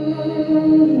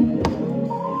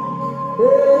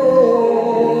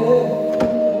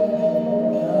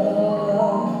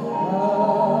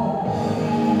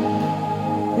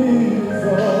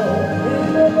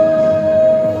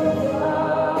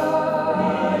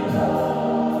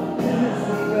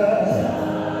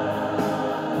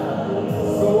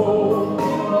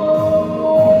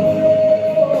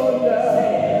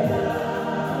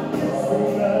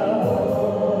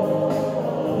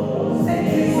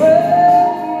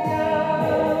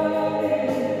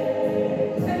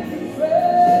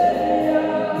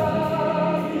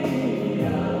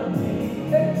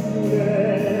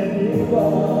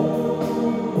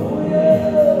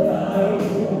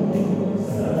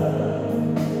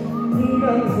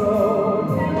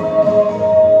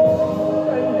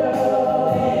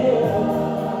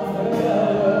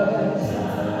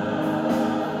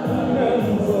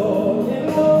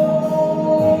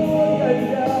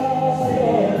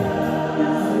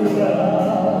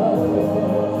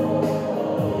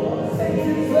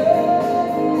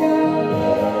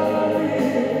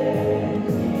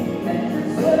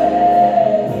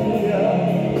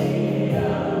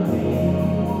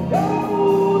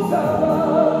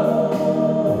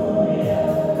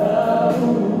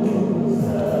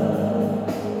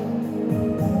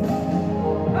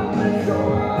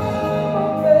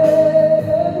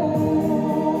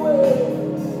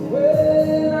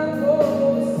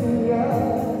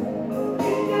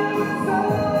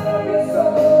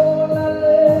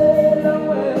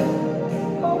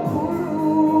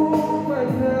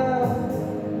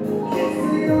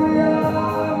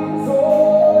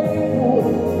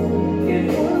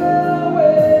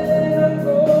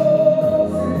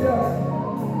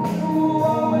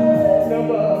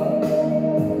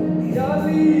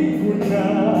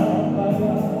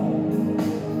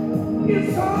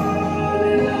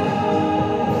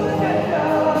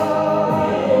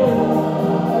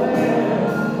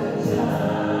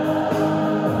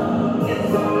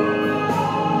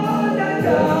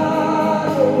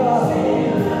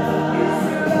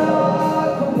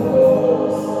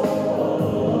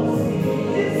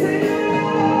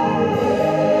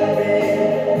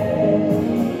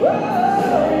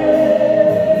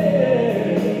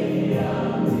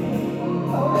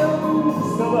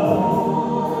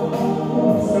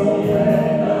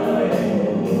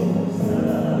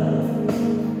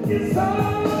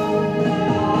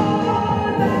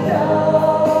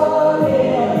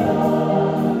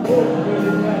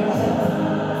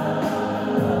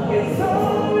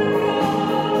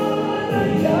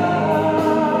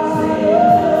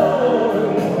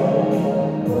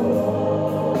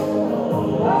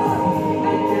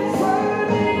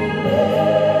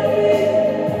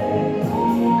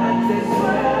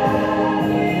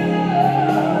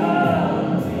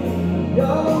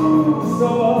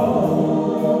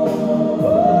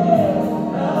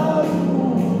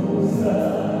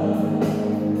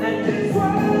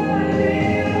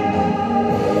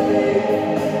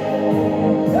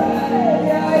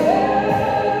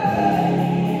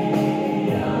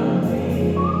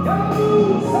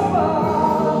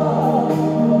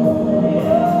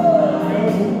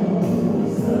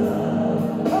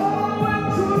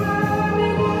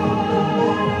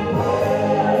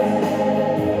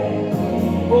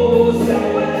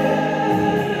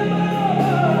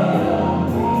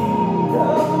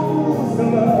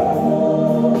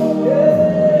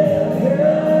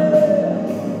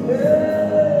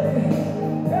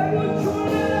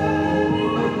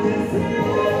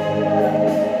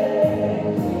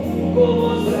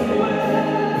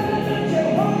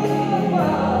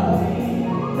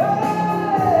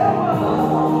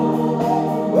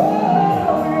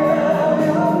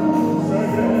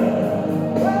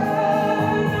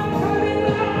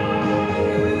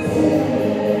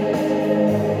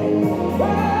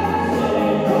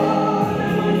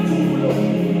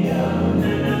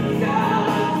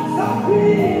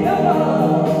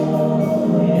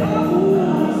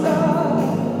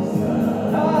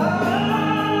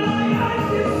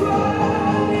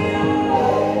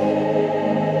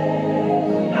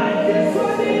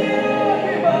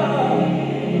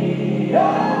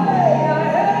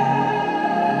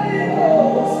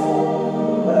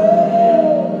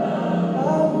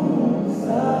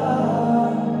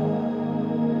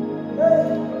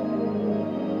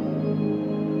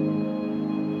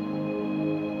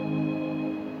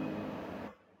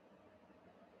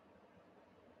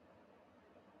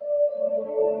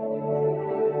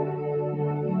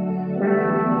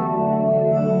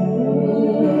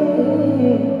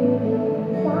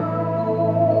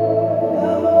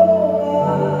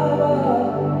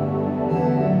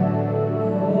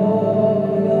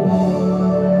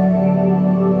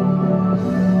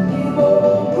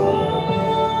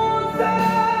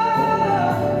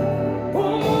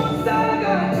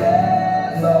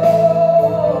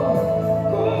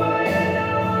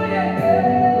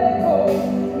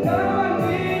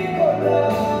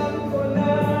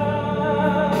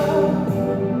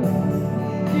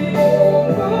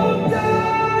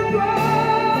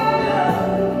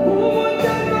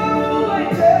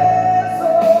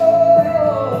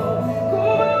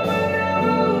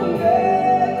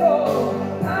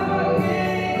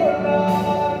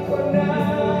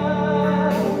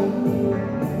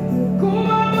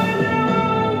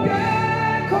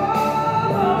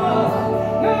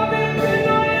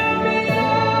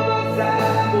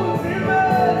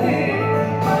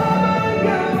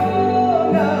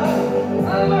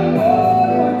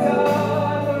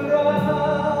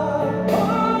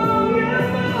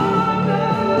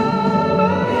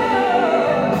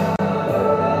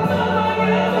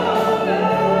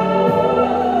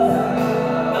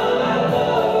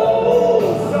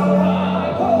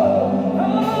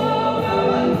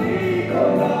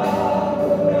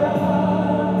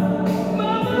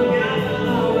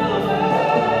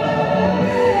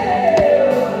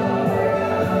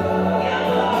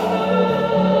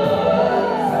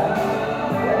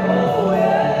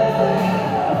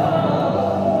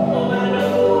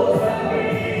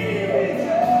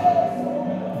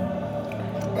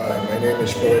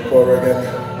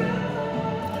again.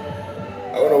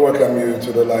 I want to welcome you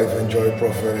to the Life and Joy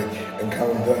Prophetic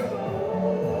Encounter.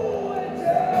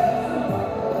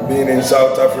 Being in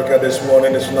South Africa this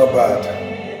morning is not bad.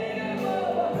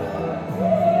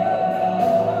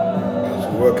 As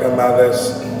we welcome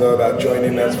others that are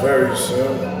joining us very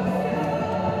soon.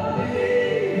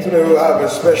 Today we'll have a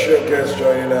special guest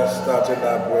joining us, starting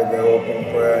up with the open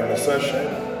prayer in the session.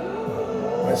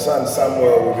 My son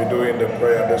Samuel will be doing the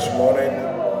prayer this morning.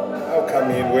 I'll come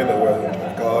in with the word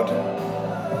of God.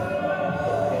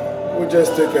 We'll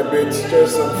just take a bit,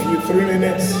 just a few 3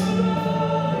 minutes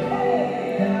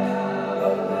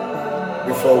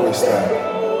before we start.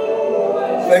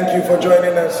 Thank you for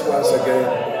joining us once again.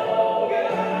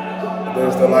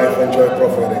 There's the Life and Joy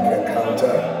Prophetic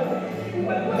Encounter.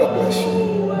 God bless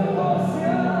you.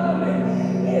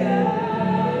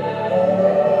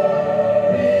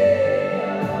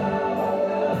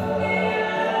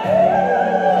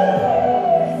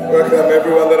 Welcome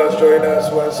everyone that has joined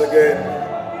us once again.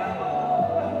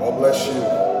 God bless you.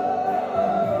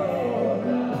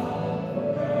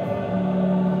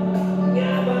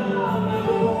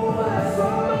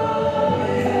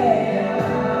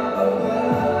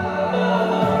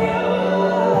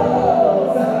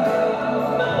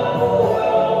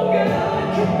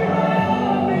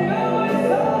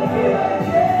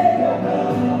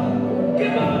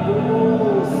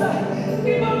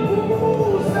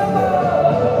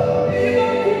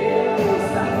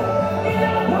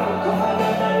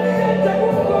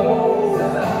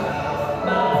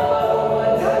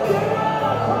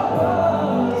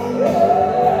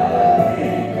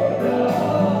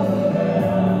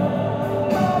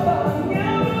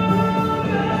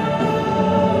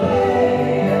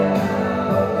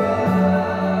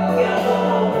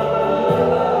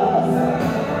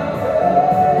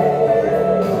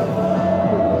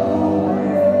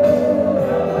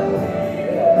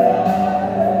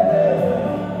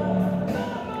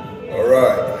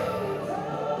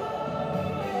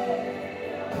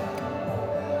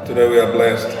 Today we are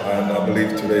blessed, and I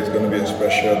believe today is going to be a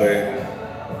special day.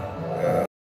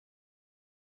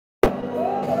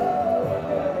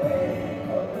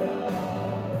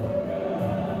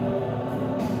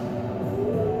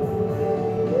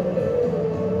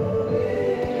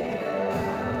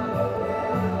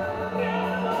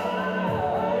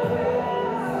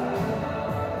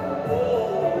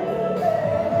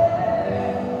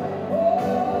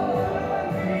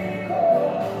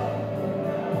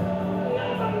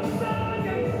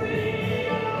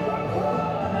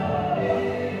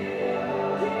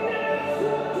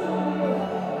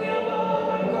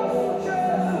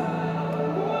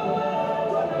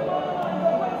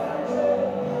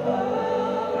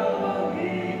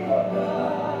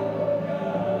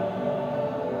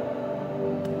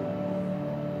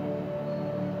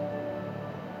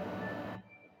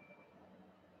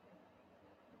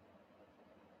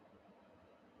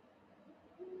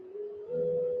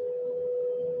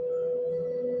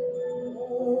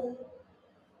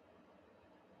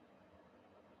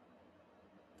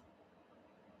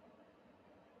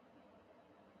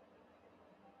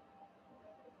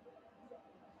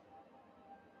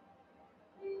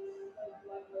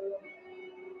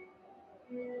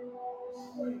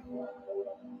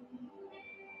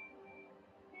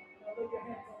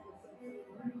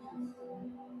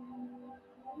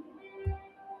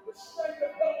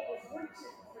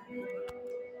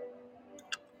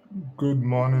 Good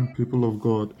morning, people of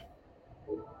God.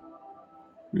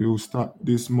 We will start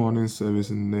this morning's service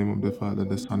in the name of the Father,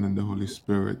 the Son, and the Holy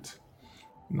Spirit.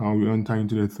 Now we enter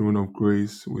into the throne of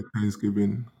grace with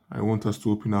thanksgiving. I want us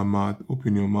to open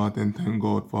your mouth, and thank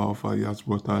God for how far He has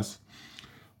brought us,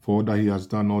 for all that He has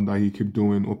done, all that He keep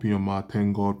doing. Open your mouth,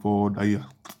 thank God for all that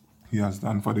He has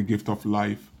done, for the gift of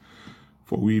life,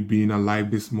 for we being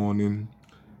alive this morning.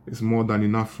 It's more than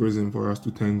enough reason for us to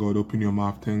thank God. Open your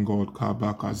mouth, thank God.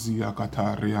 Kabakazia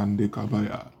katari ande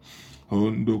kabaya.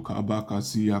 Hondo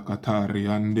kabakazia katari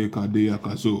ande kadea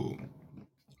kazo.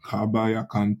 Kabaya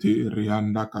kante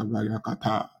rianda kabaya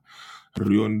kata.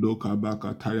 Riondo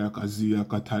kabaka taya kazia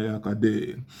kataya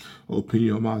kade. Open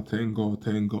your mouth, thank God,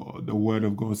 thank God. The word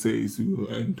of God says you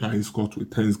will enter his court with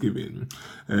thanksgiving.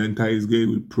 Enter his gate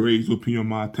with praise. Open your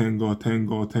mouth, thank God, thank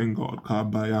God, thank God.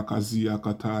 Kabaya kazia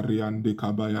kata riande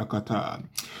kabaya kata.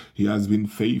 He has been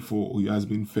faithful, he has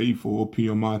been faithful. Open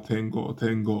your mouth, thank God,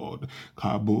 thank God.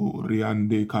 Kabo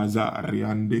riande kaza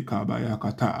riande kabaya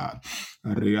kata.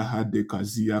 Riahade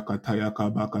kazia kataya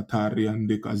kabakata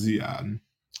riande kazia.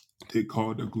 Take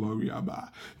all the glory, Abba.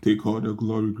 Take all the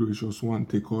glory, gracious one.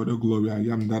 Take all the glory, I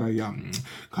am that I am.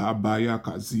 Kabaya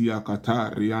Kazia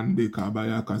Kata, Riande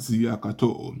Kabaya Kazia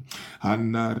Kato.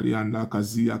 Handa Rianda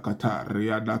Kazia Kata,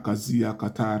 Rianda Kazia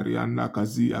Kata, Rianda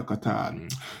Kazia Kata.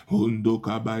 Hundo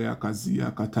Kabaya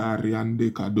Kazia Kata,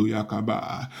 Riande Kadoya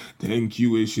Kaba. Thank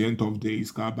you, Ancient of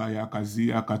Days, Kabaya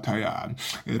Kazia Kataya.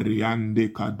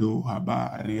 Riande Kado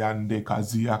Haba, Riande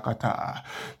Kazia Kata.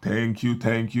 Thank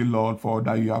you, Lord, for all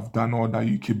that you have done, all that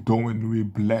you keep doing. We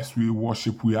bless, we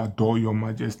worship, we adore your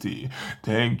majesty.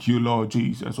 Thank you, Lord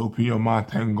Jesus. Open your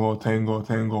mouth, thank God, thank God,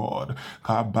 thank God.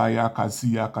 Kabaya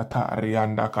Kazia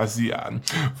Katarianda Kazia.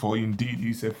 For indeed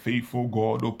he's a faithful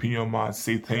God. Open your mouth,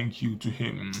 say thank you to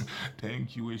him.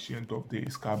 Thank you, Ancient of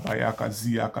Days. Kabaya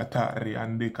Kazia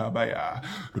Katariande Kabaya.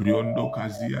 Riondo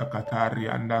Kazia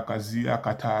Katarianda Kazia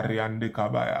Katariande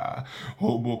Kabaya.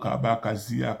 Hobo Kaba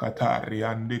Kazia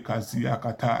Katariande Kazia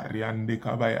Katariande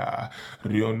Kabaya.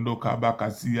 Riondo Kaba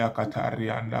Kazia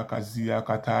Katarianda Kazia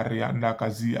Katarianda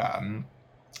Kazia.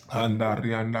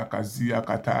 Andarianda kazia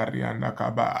katarianda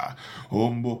kaba.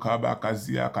 Ombo kaba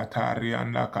kazia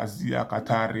katarianda kazia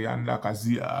katarianda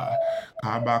kazia.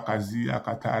 Kaba kazia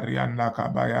katarianda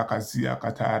kabaya kazia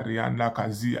katarianda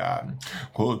kazia.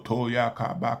 Kotoya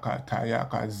kaba kataya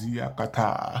kazia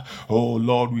kata. Oh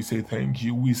Lord, we say thank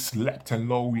you. We slept and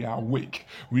Lord, we are awake.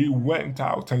 We went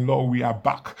out and Lord, we are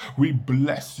back. We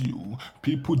bless you.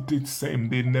 People did same.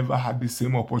 They never had the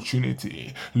same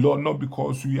opportunity. Lord, not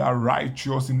because we are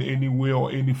righteous in any way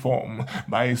or any form,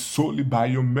 but it's solely by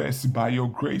your mercy, by your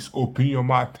grace. Open your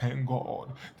mouth. Thank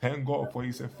God. Thank God for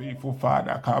He's a faithful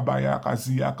Father. Kabaya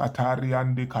kazia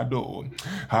katariande kado.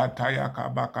 Hataya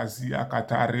kabakazia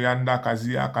katarianda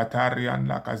kazia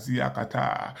katarianda kazia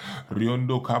kata.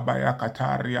 Riondo kabaya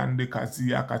katariande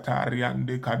kazia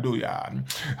katariande kadoya.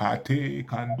 Hate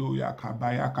kandoya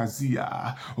kabaya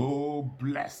kazia. Oh,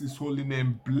 bless His holy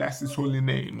name. Bless His holy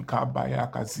name.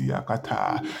 Kabaya kazia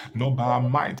kata. Not by our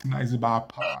might, not by our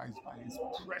power, it's by His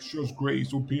precious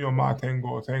grace. Open your mouth. Thank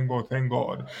God. Thank God. Thank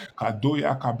God.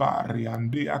 Kadoya kabari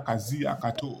andea kazia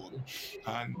kato.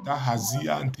 Anda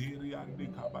hazia anteri ande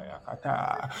kabaya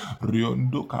kata.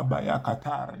 Riondo kabaya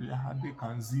katari hande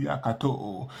kanzia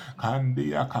kato.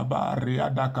 Kandia kabari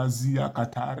adakazia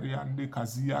katari ande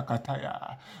kazia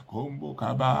kataya. Kombo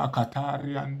kaba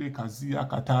katari ande kazia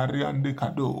katari ande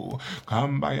kado.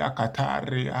 Kambaya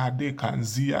katari ade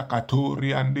kanzia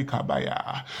katori ande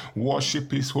kabaya.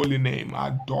 Worship His holy name.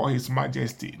 Adore His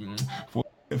majesty. For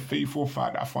a faithful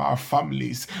Father, for our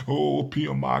families. Oh, open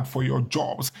your mouth for your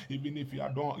jobs. Even if you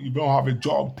don't have a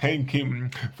job, thank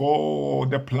Him for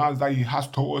the plans that He has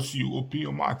towards you. Open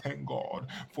your mouth, thank God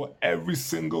for every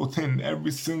single thing,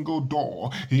 every single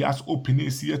door He has opened.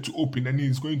 He's here to open, and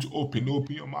He's going to open.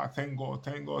 Open your mouth, thank God,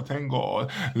 thank God, thank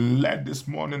God. Let this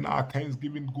morning our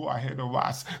Thanksgiving go ahead of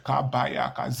us.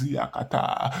 Kabaya kazia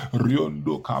kata,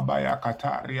 riondo kabaya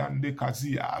kata, riande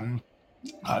kazia.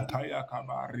 Ataya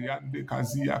kabariande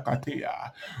kazia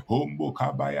katea. Hombo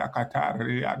kabaya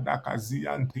kataria da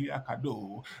kazia antia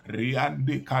kado.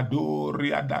 Riande kado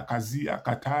riada kazia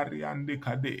katariande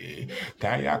kade.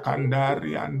 Taya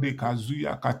kandariande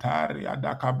kazuya kataria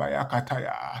da kabaya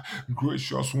kataya.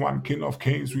 Gracious one, King of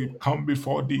Kings, we come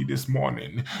before thee this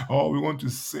morning. All we want to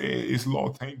say is,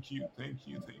 Lord, thank you, thank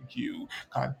you, thank you.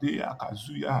 Kadea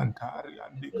kazuya antari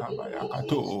ande kabaya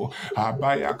kato.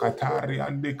 Abaya katari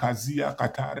ande kazia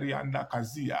katari anda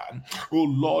kazia. Oh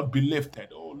Lord, be lifted.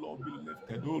 Oh Lord, be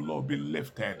lifted. Oh Lord, be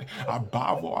lifted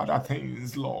above all other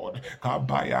things, Lord.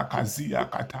 Kabaya kazia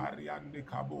katari ande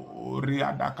kabo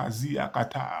riada kazia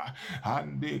kata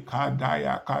ande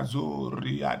kadaya kazo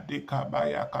riade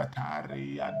kabaya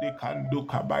katari ade kando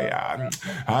kabaya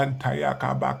antaya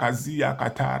kabakazia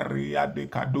katari ade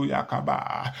kadoya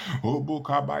kaba obo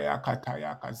kabaya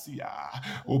kataya kazia.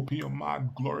 Open your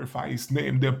mouth, glorify His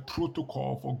name. The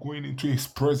protocol for going into His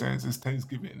presence is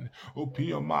thanksgiving. Open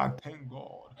your mouth, thank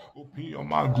God. Open your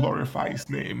mouth, glorify His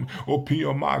name. Open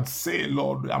your mouth, say,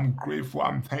 Lord, I'm grateful,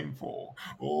 I'm thankful.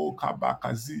 Oh,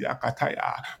 Kabakazia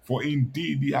Kataya, for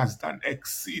indeed He has done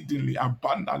exceedingly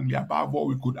abundantly above all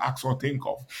we could ask or think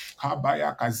of.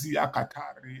 Kabaya Kazia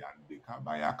Katari and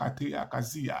Kabaya Katea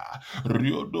Kazia,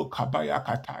 Riodo Kabaya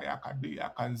Kataya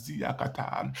Kadea Kanzia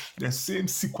Kata. The same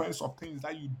sequence of things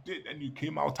that you did and you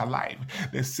came out alive.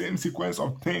 The same sequence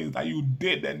of things that you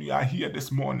did and you are here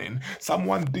this morning.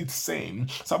 Someone did same.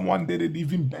 Someone did it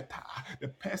even better. The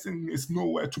person is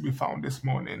nowhere to be found this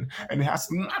morning, and it has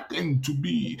nothing to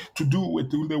do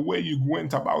with the way you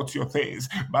went about your things,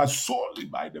 but solely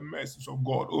by the mercies of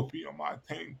God. Open your mouth.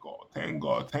 Thank God. Thank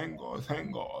God. Thank God.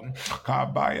 Thank God.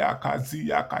 Kabaya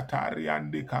kazia katari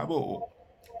ande kabo.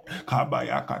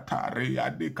 Kabaya katari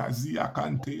ande kazia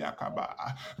kante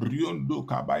yakaba. Riondo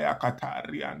kabaya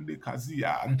katari ande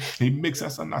kazia. He makes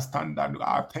us understand that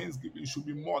our thanksgiving should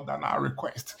be more than our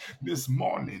request. This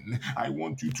morning, I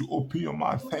want you to open your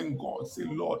mouth, thank God. Say,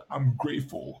 Lord, I'm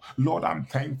grateful. Lord, I'm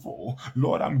thankful.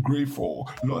 Lord, I'm grateful.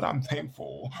 Lord, I'm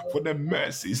thankful for the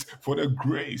mercies, for the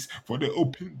grace, for the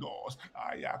open doors.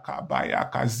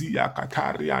 Ayakabaya kazia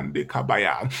katari ande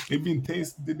kabaya. Even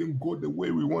things didn't go the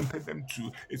way we wanted them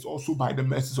to. It's also by the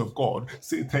mercies of God.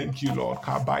 Say thank you, Lord.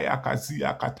 Kabaya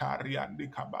kazia katari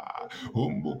ande kaba.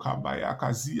 Humbo kabaya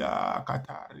kazia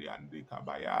katari ande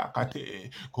kabaya kate.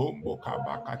 Kombo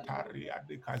kaba katari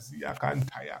ande kazia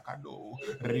kantaya kado.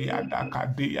 Riada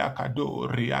kadea kado.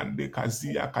 Riande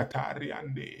kazia katari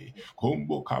ande.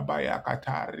 Kombo kabaya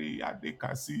katari ande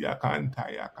kazia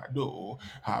kantaya kado.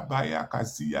 Habaya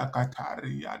kazia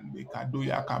katari ande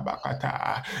kadoya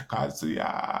kabakata.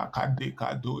 Kazia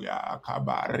kadeka doya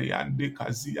kabari ande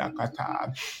kazia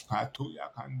kata. Katoya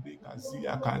kande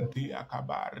kazia kantea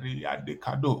kabari ande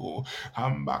kado.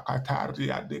 Hamba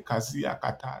katari ande kazia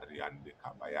katari ande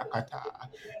kabaya kata.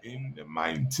 In the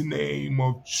mighty name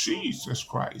of Jesus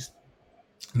Christ.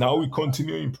 Now we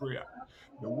continue in prayer.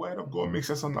 The word of God makes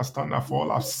us understand that for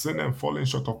all have sinned and fallen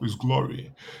short of his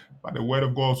glory. But the word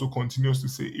of God also continues to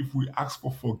say, if we ask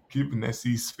for forgiveness,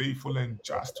 he is faithful and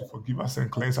just to forgive us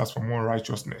and cleanse us from all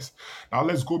righteousness. Now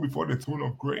let's go before the throne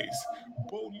of grace.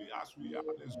 Boldly as we are,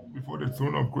 let's go before the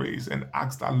throne of grace and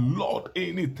ask that, Lord,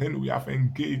 anything we have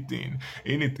engaged in,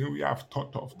 anything we have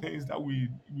thought of, things that we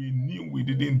knew we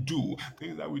didn't do,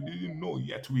 things that we didn't know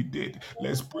yet we did.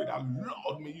 Let's pray that,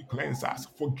 Lord, may you cleanse us,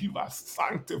 forgive us,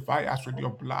 sanctify us with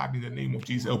your blood in the name of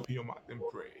Jesus. Open your mouth and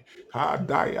pray.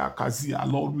 Kadaya Kazia,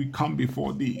 Lord, we come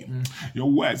before thee.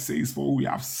 Your word says, for we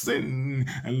have sinned,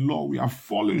 and Lord, we have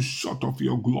fallen short of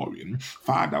your glory.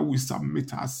 Father, we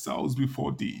submit ourselves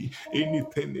before thee.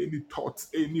 Anything, any thoughts,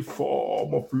 any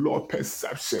form of Lord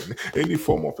perception, any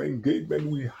form of engagement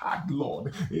we had,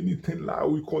 Lord, anything that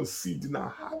we conceived in our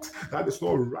heart that is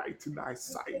not right in thy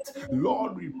sight,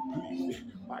 Lord, we plead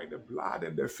by the blood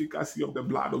and the efficacy of the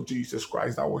blood of Jesus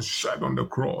Christ that was shed on the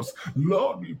cross.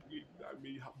 Lord, we plead that may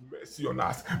you have mercy on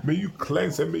us. May you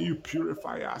cleanse and may you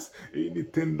purify us.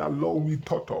 Anything that, Lord, we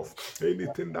thought of,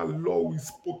 anything that, Lord, we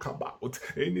spoke about,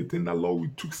 anything that, Lord, we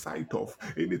took sight of,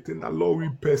 anything that, Lord, we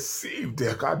perceived.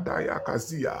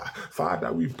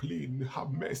 Father, we plead,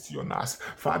 have mercy on us.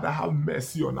 Father, have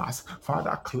mercy on us.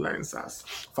 Father, cleanse us.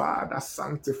 Father,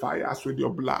 sanctify us with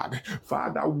your blood.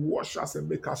 Father, wash us and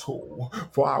make us whole.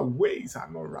 For our ways are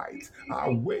not right.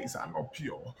 Our ways are not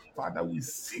pure. Father, we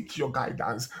seek your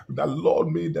guidance. The Lord,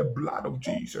 may the blood of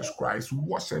Jesus Christ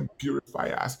wash and purify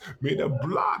us. May the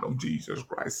blood of Jesus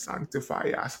Christ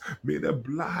sanctify us. May the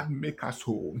blood make us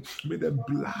whole. May the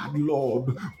blood, Lord,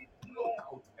 blot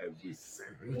out every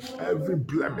sin, every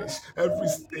blemish, every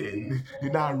stain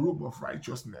in our robe of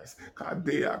righteousness.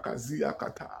 Kadea Kazia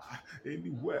Kata.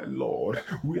 Anywhere, Lord,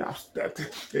 we have stepped,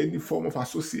 any form of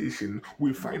association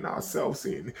we find ourselves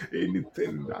in,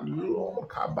 anything that, Lord,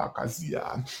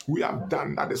 Kabakazia, we have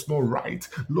done that is not right,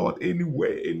 Lord,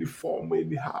 anywhere, any form,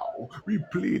 anyhow, we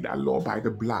plead that, Lord, by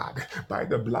the blood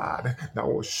that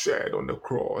was shed on the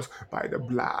cross, by the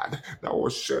blood that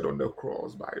was shed on the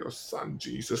cross by your Son,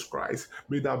 Jesus Christ,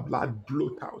 may that blood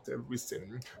blot out every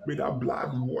sin. May that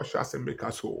blood wash us and make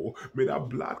us whole. May that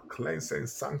blood cleanse and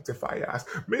sanctify us.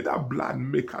 May that blood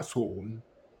make us whole.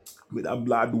 May that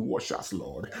blood wash us,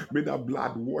 Lord. May that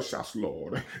blood wash us,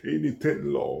 Lord.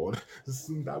 Anything, Lord,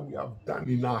 sin that we have done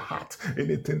in our heart,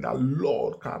 anything that,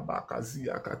 Lord,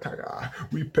 Kabakazia Kataya,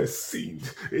 we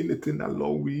perceived, anything that,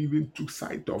 Lord, we even took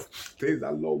sight of, things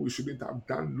that, Lord, we shouldn't have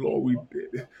done, Lord, we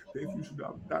did, things we should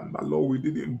have done, but, Lord, we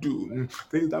didn't do,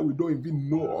 things that we don't even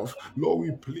know of, Lord,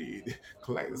 we plead,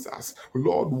 cleanse us,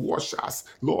 Lord, wash us,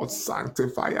 Lord,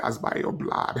 sanctify us by your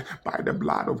blood, by the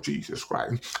blood of Jesus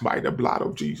Christ, by the blood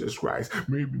of Jesus Christ,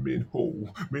 may be made whole,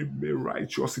 may be made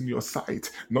righteous in your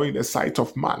sight, not in the sight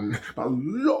of man, but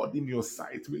Lord, in your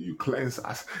sight, may you cleanse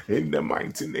us in the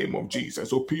mighty name of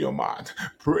Jesus. Open your mouth,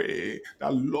 pray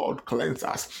that Lord cleanse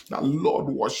us, that Lord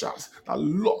wash us, that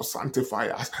Lord sanctify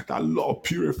us, that Lord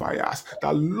purify us,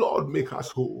 that Lord make us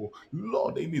whole.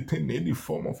 Lord, anything, any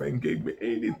form of engagement,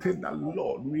 anything that,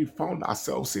 Lord, we found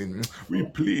ourselves in, we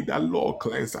plead that Lord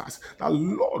cleanse us, that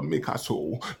Lord make us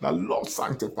whole, that Lord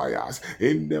sanctify us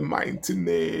in the mighty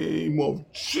name of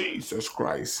Jesus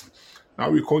Christ. Now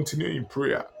we continue in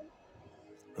prayer.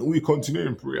 We continue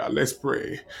in prayer. Let's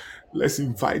pray. Let's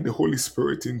invite the Holy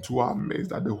Spirit into our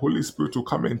midst, that the Holy Spirit will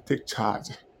come and take charge.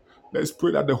 Let's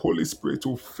pray that the Holy Spirit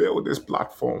will fill this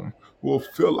platform, will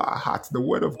fill our hearts. The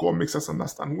word of God makes us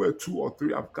understand where two or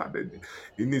three have gathered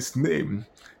in his name.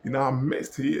 In our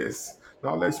midst, he is.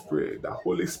 Now let's pray that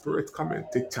Holy Spirit come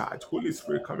and take charge. Holy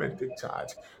Spirit come and take charge.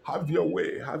 Have your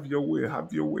way, have your way,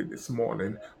 have your way this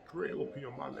morning. Pray, open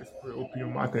your mouth. Let's pray, open your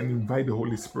mouth and invite the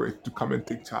Holy Spirit to come and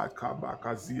take charge. Kaba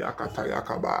kazia kataya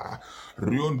kaba.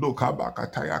 Riondo kaba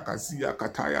kataya kazia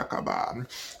kataya kaba.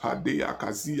 Hadea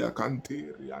kazia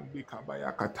kante riandi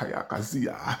kabaya kataya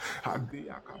kazia.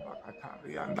 Hadea kaba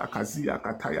katari anda kazia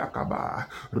kataya kaba.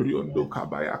 Riondo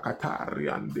kabaya katari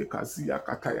ande kazia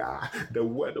kataya. The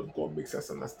word of God makes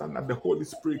us understand that the Holy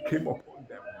Spirit came upon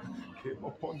them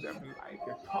like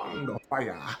a tongue of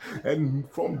fire. And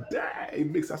from there,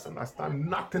 it makes us understand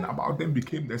nothing about them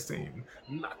became the same.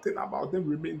 Nothing about them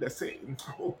remained the same.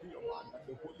 Open your mouth that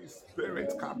the Holy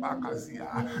Spirit,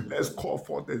 Kabakazia. Let's call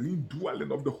for the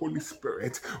indwelling of the Holy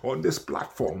Spirit on this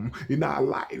platform, in our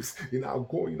lives, in our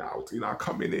going out, in our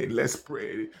coming in. Let's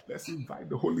pray. Let's invite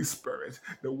the Holy Spirit.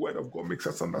 The word of God makes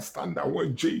us understand that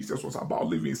when Jesus was about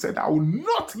leaving, he said, I will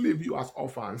not leave you as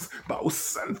orphans, but I will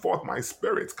send forth my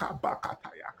spirit.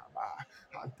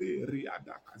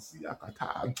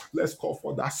 Let's call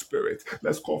for that spirit.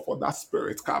 Let's call for that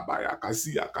spirit. Kabaya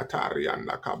kazia kataria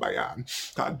na kabaya.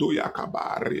 Kadoya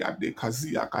kabaria de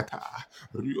kazia kata.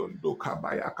 Riondo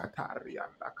kabaya kataria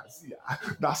na kazia.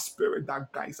 That spirit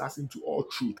that guides us into all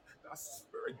truth. That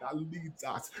spirit that leads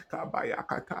us. Kabaya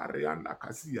kataria na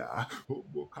kazia.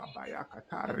 Hobo kabaya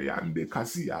kataria de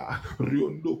kazia.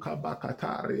 Riondo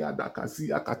kabakataria da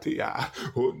kazia katea.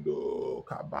 Hondo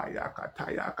kabaya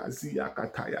kataya kazia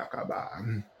kataya kaba.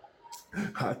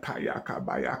 Hataya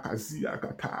kabaya kazia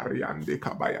katariande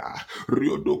kabaya.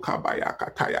 Riodo kabaya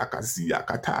kataya kazia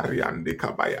katariande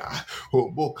kabaya.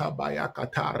 Hobo kabaya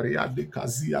kataria de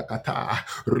kazia kata.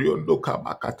 Riondo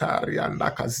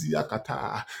kabakatarianda kazia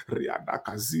kata. Rianda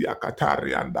kazia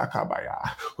katarianda kabaya.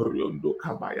 Riondo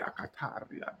kabaya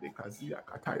kataria de kazia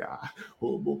kataya.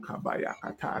 Hobo kabaya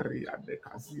kataria de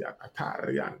kazia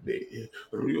katariande.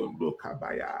 Riondo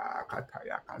kabaya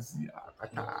kataya kazia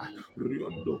kata.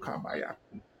 Riondo kabaya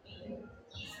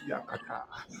yakata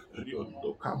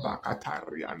riondo kabakata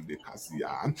riande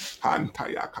kazia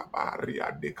antaya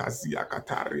kabaria de kazia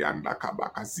katarianda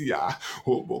kabakazia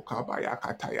hobo kabaya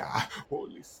kataya.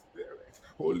 Holy Spirit,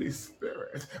 Holy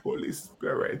Spirit, Holy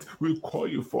Spirit, we call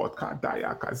you forth.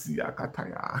 Kadaya kazia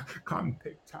kataya. Come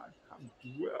take charge.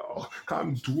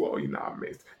 Come dwell in our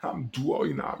midst, come dwell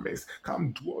in our midst,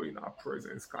 come dwell in our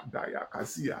presence. Kadaya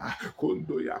kazia,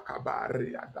 kondoya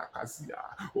kabaria da kazia.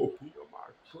 Open your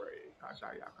mouth, pray.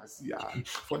 Kadaya kazia,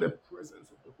 for the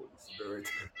presence of the Holy Spirit.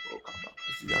 O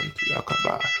kabakazia ntia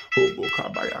kaba, hobo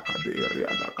kabaya kaderia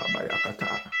da kabaya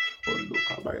kata, hondo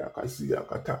kabaya kazia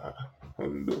kata,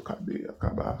 hondo kabaya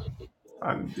kaba.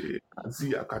 Ande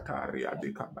kazia kataria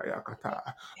de kabaya kata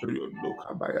riondo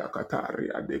kabaya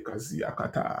kataria de kazia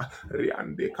kata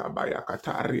riande kabaya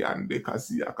kataria ande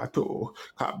kazia kato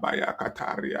kabaya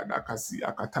kataria da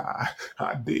kazia kata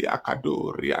ade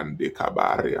akado riande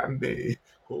kabari ande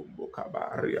kombo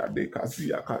kabaria de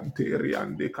kazia kanteri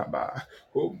ande kaba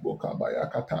kombo kabaya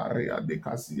kataria de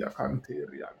kazia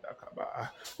kanteri anda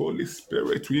kaba. Holy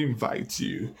Spirit, we invite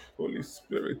you. Holy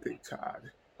Spirit, take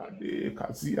charge. Kade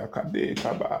kazia kade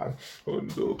kaba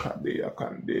ondo kade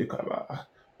akande kaba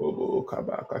obo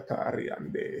kaba katari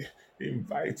ande.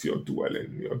 Invite your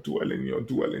dwelling, your dwelling, your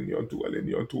dwelling, your dwelling,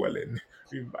 your dwelling.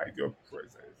 Invite your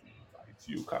presence. Invite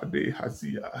you kade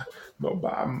hazia. Not by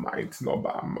our might, not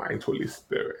by our might. Holy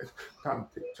Spirit, come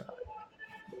take charge.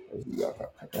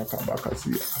 Kazia kaba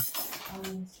kazia.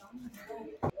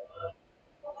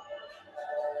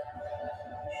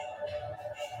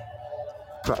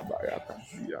 Kabaya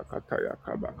kazia kataya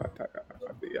kaba kataya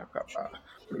kadeya kaba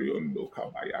riondo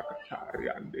kabaya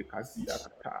katari ande kazia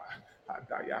kata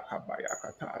adaya kabaya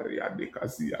katari ande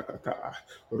kazia kata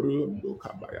riondo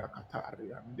kabaya katari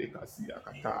ande kazia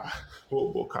kata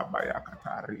hobo kabaya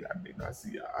katari ande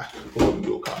kazia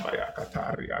hondo kabaya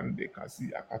katari ande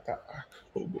kazia kata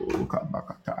hobo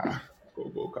kabakata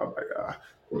hobo kabaya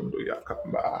hondo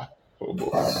yakamba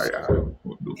hobo kabaya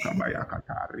hondo kabaya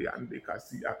katari ande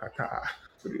kazia kata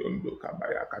Riondo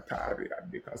kabaya katari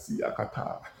adekasi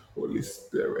akata. Holy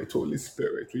Spirit, Holy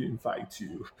Spirit, we invite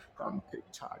you. Come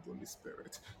take charge, Holy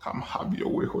Spirit. Come have your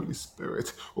way, Holy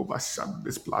Spirit. Overshadow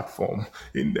this platform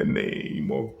in the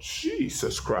name of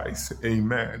Jesus Christ.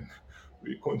 Amen.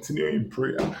 We continue in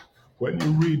prayer. When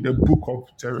you read the book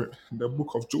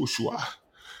of Joshua,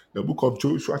 the book of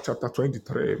Joshua, chapter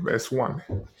 23, verse 1,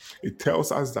 it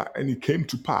tells us that, and it came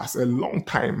to pass a long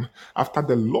time after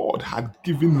the Lord had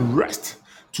given rest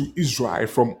to Israel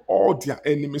from all their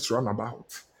enemies round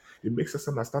about. It makes us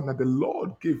understand that the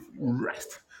Lord gave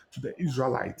rest to the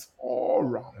Israelites all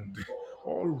round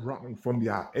from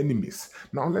their enemies.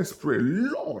 Now let's pray,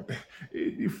 Lord,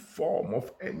 any form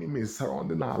of enemies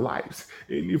surrounding our lives,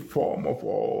 any form of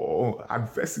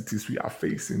adversities we are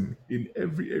facing in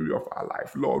every area of our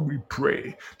life, Lord, we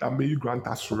pray that may you grant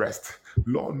us rest.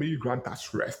 Lord, may you grant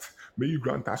us rest. May you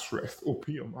grant us rest.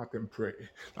 Open your mouth and pray.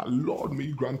 That Lord, may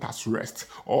you grant us rest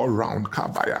all round.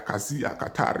 Kabaya kazia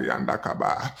katari anda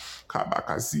kaba.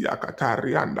 Kabakazia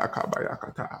katari anda kabaya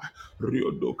kata.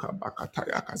 Riondo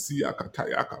kabakataya kazia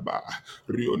kataya kaba.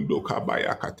 Riondo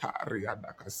kabaya katari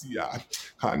anda kazia.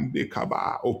 Kande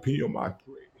kaba. Open your mouth,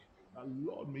 pray. And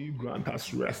Lord, may you grant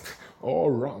us rest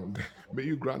all round. May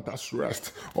you grant us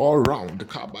rest all round.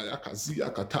 Kabaya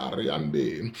kazia katari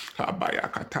ande.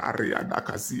 Kabaya katari anda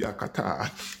kazia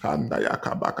kata. Andaya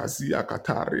kabakazia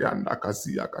katari anda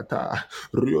kazia kata.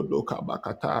 Riodo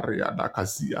kabakatari anda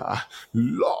kazia.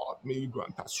 Lord, may you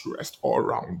grant us rest all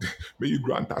round. May you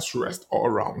grant us rest all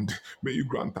round. May you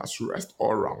grant us rest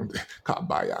all round.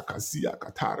 Kabaya kazia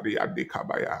katari ande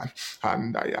kabaya.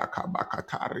 Andaya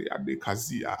kabakatari ande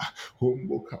kazia.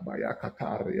 Humbo kabaya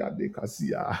katari ande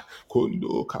kazia.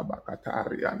 Kondo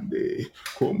kabakatari ande.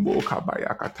 Humbo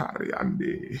kabaya katari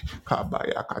ande.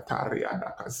 Kabaya katari ande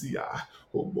kazia.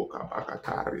 Humbo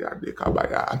kabakatari ande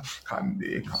kabaya.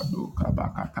 Kande kadu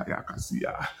kabakataya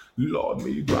kazia. Lord,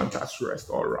 may you grant us rest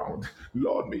all round.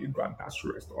 Lord, may you grant us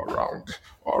rest all round.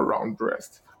 All round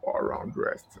rest. All round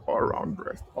rest. All round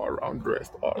rest. All round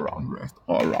rest. All round rest.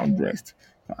 All round rest.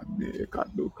 Kade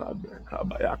kadu kabe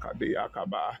kabaya kadea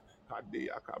kaba.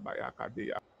 Kadea kabaya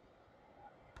kadea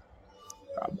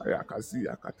kabaya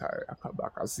kazia kataya kaba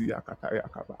kazia kataya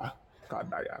kaba.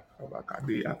 Kadaya kaba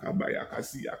kadea kabaya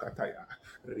kazia kataya.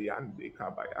 Riande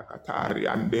kabaya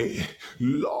katariande.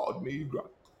 Lord, may you grant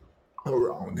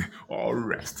around, all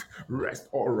rest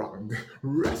all around,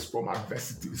 rest from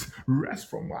adversities, rest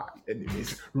from our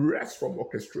enemies, rest from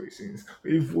orchestrations,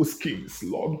 evil schemes.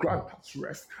 Lord, grant us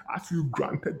rest as you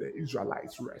granted the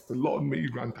Israelites rest. Lord, may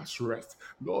you grant us rest.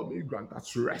 Lord, may you grant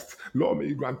us rest. Lord, may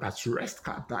you grant us rest.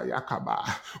 Katayakaba.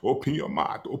 Open your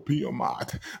mouth, open your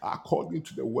mouth. According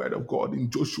to the word of God in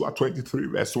Joshua 23,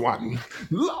 verse 1.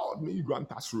 Lord, may you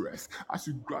grant us rest as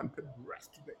you granted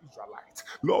rest to the Israelites.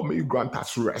 Lord, may you grant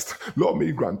us rest. Lord, may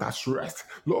you grant us rest.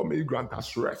 Lord, may you grant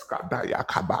us rest.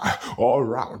 Kadayakaba. All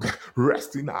round.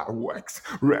 Rest in our works.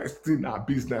 Rest in our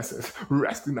businesses.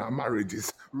 Rest in our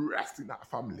marriages. Rest in our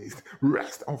families.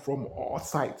 Rest from all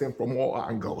sides and from all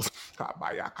angles.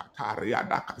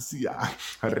 Kabayakatariadakazia.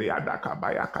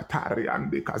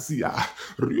 Riadakabayakatariandekazia.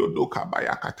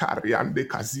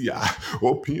 Riodokabayakatariandekazia.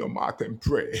 Open your mouth and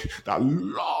pray that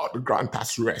Lord grant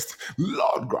us rest.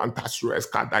 Lord grant us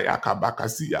rest.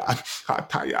 Kadayakabakazia.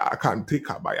 Kataya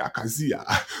Kantekabayakazia.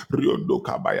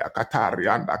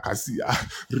 Riodokabayakatariandakazia.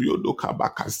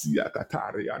 Riodokabakazia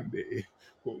katariande.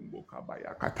 Kombo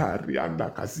kabaya katari anda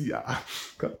kazia.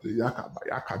 Katia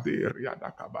kabaya kaderi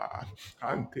anda kaba.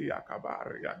 Ante ya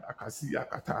kabari anda kazia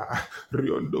kata.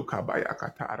 Riondo kabaya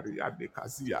katari ande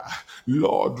kazia.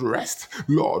 Lord rest,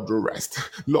 Lord rest,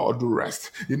 Lord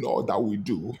rest in all that we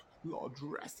do. Lord,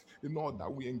 rest in all that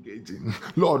we engage in.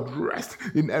 Lord, rest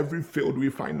in every field we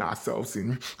find ourselves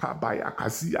in. Kabaya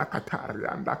kazia katari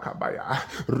anda kabaya.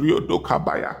 Riodo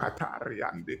kabaya katari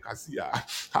ande kazia.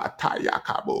 Hataya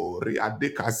kabo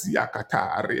riade kazia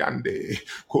katari ande.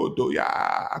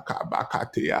 Kodoya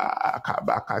kabakatea.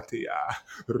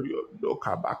 Riodo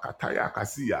kabakataya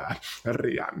kazia.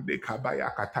 Riande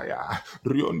kabaya kataya.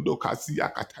 Riondo kazia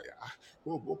kataya.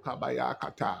 Obo kabaya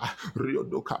kata,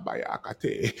 riodo kabaya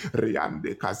kate,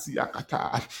 riande kazia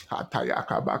kata, hataya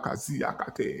kabakazia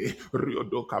kate,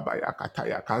 riodo kabaya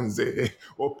kataya kanze.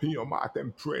 Open your mouth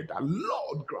and pray that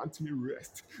Lord grant me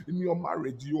rest. In your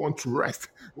marriage, you want rest.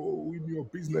 Oh, in your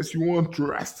business, you want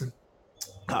rest.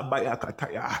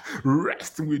 Kabayakataya.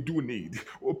 Rest we do need.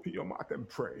 Open your mouth and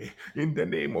pray. In the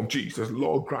name of Jesus,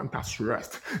 Lord, grant us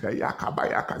rest.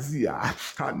 Yakabayakazia.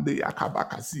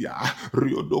 Kandeyakabakazia.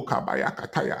 Riodo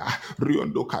kabayakataya.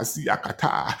 Riondo kazia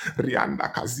kata.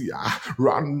 Rianda kazia.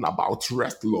 Run about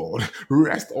rest, Lord.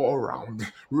 Rest all round.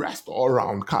 Rest all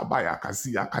round.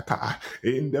 Kabayakazia kata.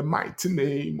 In the mighty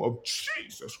name of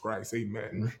Jesus Christ.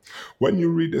 Amen. When you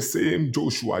read the same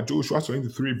Joshua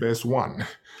 23, verse 1.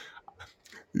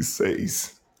 It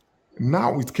says,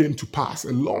 now it came to pass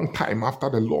a long time after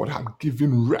the Lord had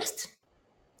given rest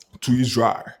to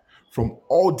Israel from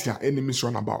all their enemies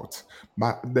round about.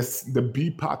 But the B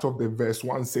part of the verse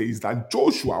 1 says that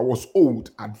Joshua was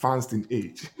old, advanced in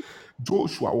age.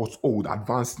 Joshua was old,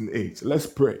 advanced in age. Let's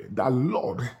pray that,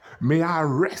 Lord, may our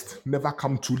rest never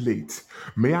come too late.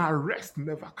 May our rest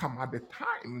never come at the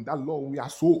time that, Lord, we are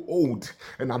so old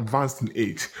and advanced in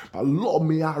age. But Lord,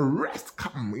 may our rest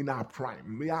come in our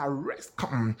prime. May our rest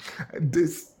come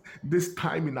this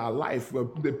time in our life,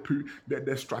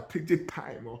 the strategic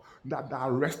time, or that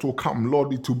rest will come,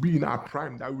 Lord, it will be in our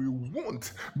prime, that we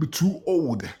won't be too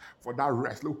old for that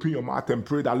rest. Open your mouth and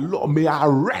pray that, Lord, may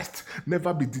our rest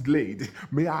never be delayed.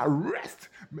 May our rest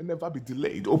may never be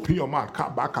delayed. Open your mouth.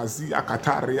 Kabakazia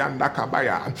katarianda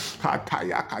kabaya.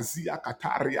 Hataya kazia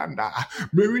katarianda.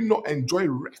 May we not enjoy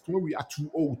rest when we are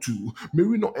too old to. May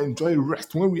we not enjoy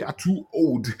rest when we are too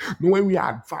old, no, when we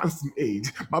are advanced in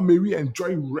age. But may we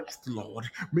enjoy rest, Lord.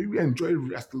 May we enjoy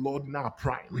rest, Lord, in our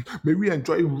prime. May we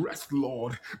enjoy rest,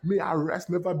 Lord. May our rest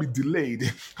never be delayed.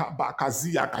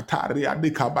 Kabakazia kataria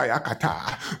de kabaya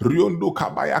kata. Riondo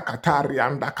kabaya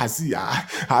katarianda kazia.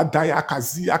 Adaya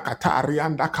kazia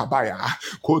katarianda kabaya.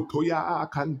 Kotoya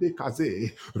kande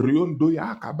kaze. Riondo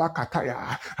ya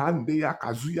kabakataya. Andeya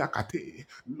kazuya kate.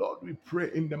 Lord, we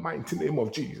pray in the mighty name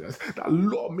of Jesus that,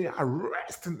 Lord, may our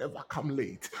rest never come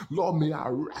late. Lord, may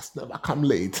our rest never come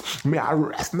late. May our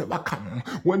rest never come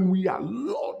when we are,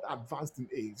 Lord, advanced in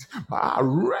age. May our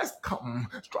rest come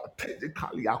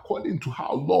strategically according to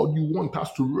how, Lord, you want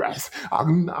us to rest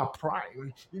in our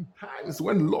prime. In times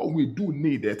when, Lord, we do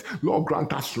need it, Lord,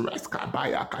 grant us rest.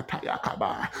 Kabaya kataya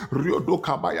kaba. Riodo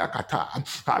kabaya kata.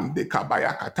 Ande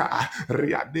kabaya kata.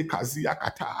 Riade kazia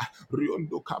kata.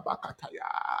 Riondo kabakataya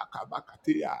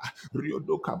kabakatea.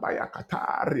 Riodo kabaya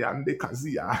kata. Riande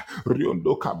kazia.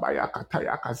 Riondo kabaya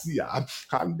kataya kazia.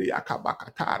 Ande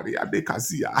akabakata. Riade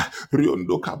kazia.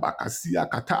 Riondo kabakazia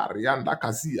kata. Rianda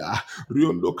kazia.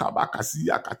 Riondo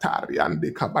kabakazia kata.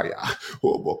 Riande kabaya.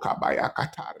 Obo kabaya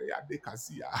kata. Riade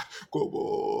kazia.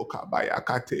 Kobo kabaya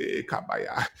kate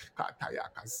kabaya. Kataya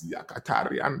kazia kata.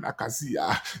 Rianda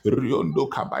kazia. Riondo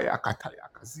kabaya kataya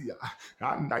kazia.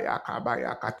 Andaya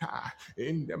kabaya kata.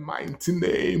 In the mighty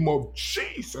name of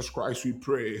Jesus Christ, we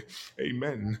pray.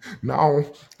 Amen. Now,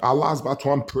 our last but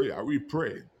one prayer, we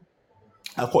pray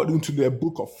according to the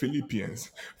book of Philippians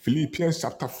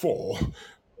chapter 4,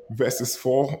 verses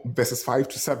 5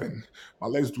 to 7.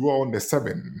 But let's dwell on the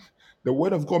 7. The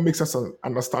word of God makes us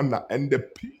understand that, and the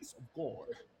peace of God,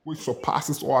 which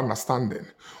surpasses all understanding,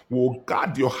 will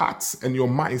guard your hearts and your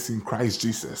minds in Christ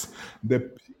Jesus. The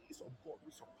peace of God,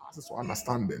 which surpasses all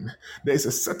understanding. There is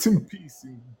a certain peace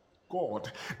in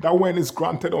God, that when it's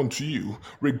granted unto you,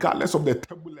 regardless of the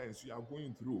turbulence you are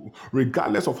going through,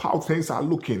 regardless of how things are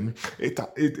looking,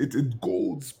 it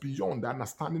goes beyond the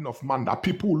understanding of man. That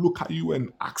people will look at you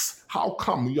and ask, how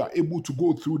come you are able to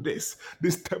go through this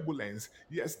turbulence?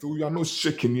 Yes, though you are not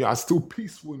shaking, you are still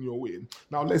peaceful in your way.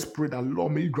 Now let's pray that,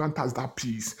 Lord, may you grant us that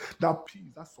peace that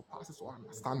surpasses all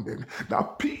understanding,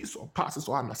 that peace surpasses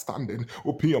all understanding.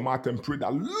 Open your mouth and pray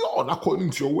that, Lord,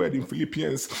 according to your word in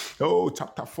Philippians,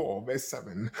 chapter 4, verse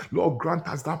 7, Lord, grant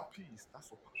us that peace that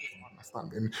surpasses all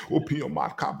understanding. Open your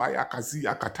mouth. Kabaya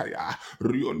kazia kataya.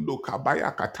 Riondo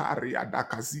kabaya kataria da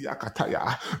kazia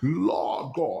kataya.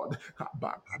 Lord God.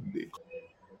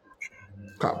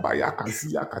 Kabaya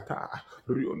kazia kata,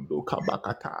 riondo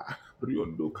kabakata,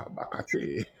 riondo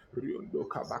kabakate, riondo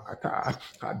kabakata,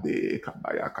 kade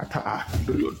kabaya kata,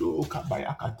 riondo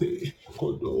kabaya kate,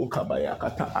 kodo kabaya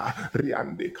kata,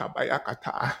 riande kabaya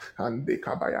kata, ande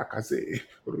kabaya kaze,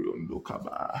 riondo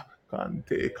kaba.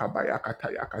 Kante kabaya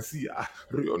kataya kazia,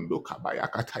 riondo kabaya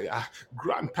kataya.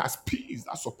 Grant us peace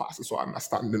that surpasses our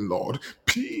understanding, Lord.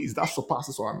 Peace that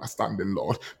surpasses our understanding,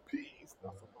 Lord. Peace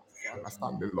that surpasses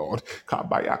understanding, Lord.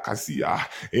 Kabaya Kasia.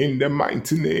 In the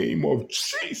mighty name of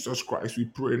Jesus Christ, we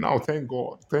pray now. Thank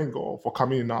God. Thank God for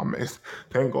coming in our midst.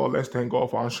 Thank God. Let's thank God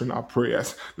for answering our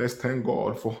prayers. Let's thank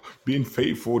God for being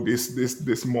faithful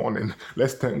this morning.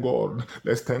 Let's thank God.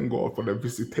 Let's thank God for the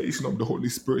visitation of the Holy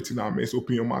Spirit in our midst.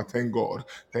 Open your mouth. Thank God.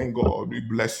 Thank God. We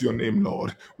bless your name,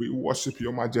 Lord. We worship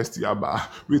your majesty, Abba.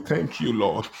 We thank you,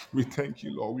 Lord. We thank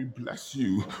you, Lord. We bless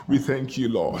you. We thank you,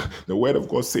 Lord. The word of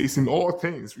God says in all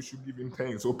things we should give him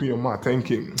thanks. Open your mouth. Thank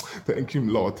him. Thank him,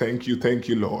 Lord. Thank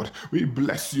you, Lord. We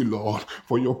bless you, Lord,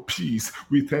 for your peace.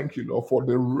 We thank you, Lord, for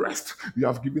the rest you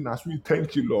have given us. We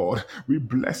thank you, Lord. We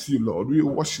bless you, Lord. We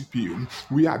worship you.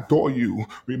 We adore you.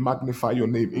 We magnify your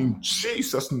name. In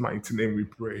Jesus' mighty name we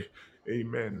pray.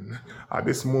 Amen. At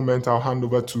this moment, I'll hand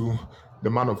over to the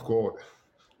man of God,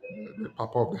 the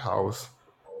Papa of the house,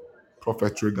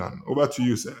 Prophet Regan. Over to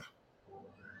you, sir.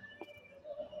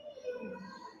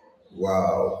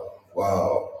 Wow.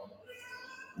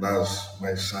 That's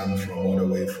my son from all the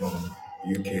way from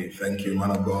UK. Thank you, man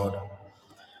of God.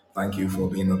 Thank you for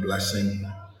being a blessing.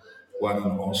 What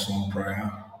an awesome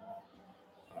prayer.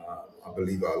 I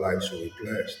believe our lives will be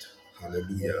blessed.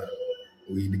 Hallelujah.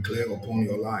 We declare upon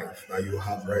your life that you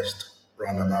have rest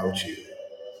round about you.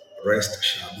 Rest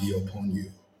shall be upon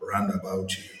you, round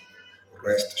about you.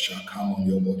 Rest shall come on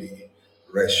your body.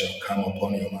 Rest shall come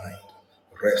upon your mind.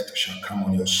 Rest shall come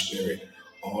on your spirit.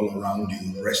 All around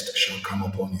you, rest shall come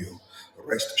upon you.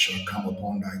 Rest shall come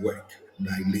upon thy work,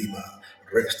 thy labor.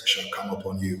 Rest shall come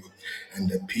upon you. And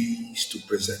the peace to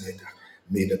present it.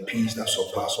 May the peace that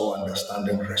surpasses all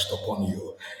understanding rest upon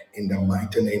you. In the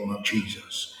mighty name of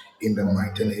Jesus. In the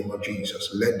mighty name of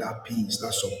Jesus, let that peace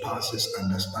that surpasses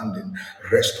understanding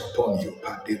rest upon you.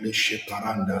 Padele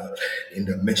sheparanda, in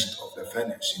the midst of the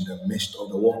furnace, in the midst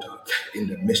of the water, in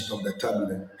the midst of the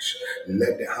turbulence.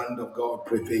 Let the hand of God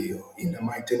prevail in the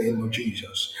mighty name of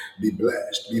Jesus. Be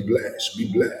blessed, be blessed,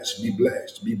 be blessed, be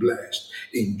blessed, be blessed.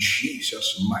 In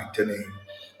Jesus' mighty name.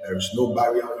 There is no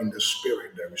barrier in the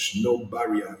spirit. There is no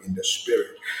barrier in the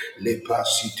spirit. Lepa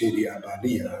siteria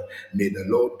badia. May the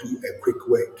Lord do a quick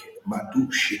work. Madu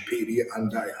shipiri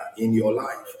andaya in your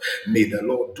life. May the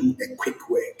Lord do a quick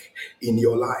work in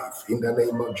your life. In the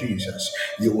name of Jesus,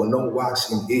 you will not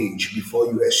wax in age before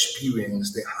you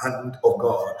experience the hand of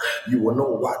God. You will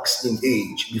not wax in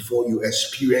age before you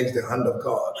experience the hand of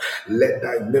God. Let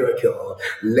thy miracle,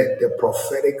 let the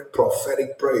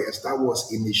prophetic prayers that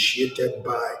was initiated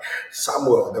by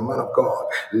Samuel, the man of God,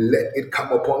 let it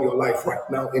come upon your life right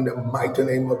now in the mighty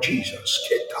name of Jesus.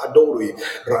 Ketadori,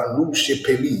 Ranusi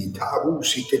Peli,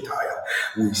 Tarusi Ketaya.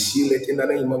 We seal it in the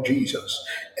name of Jesus.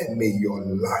 And may your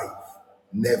life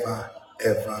never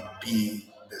ever be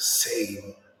the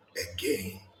same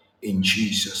again. In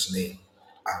Jesus' name.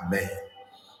 Amen.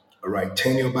 All right,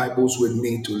 turn your Bibles with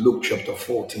me to Luke chapter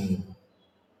 14.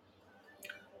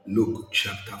 Luke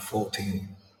chapter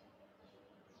 14,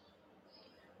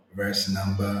 verse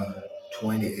number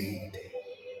 28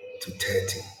 to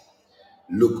 30.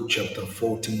 Luke chapter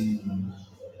 14,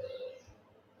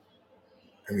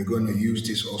 and we're going to use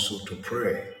this also to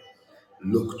pray.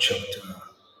 Luke chapter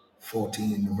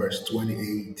 14, verse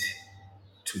 28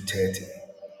 to 30.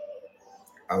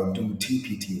 I'll do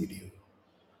TPT with you.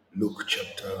 Luke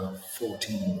chapter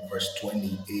 14, verse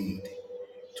 28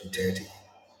 to 30.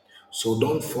 So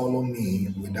don't follow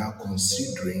me without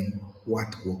considering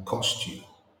what will cost you.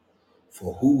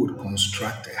 For who would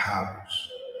construct a house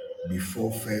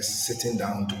before first sitting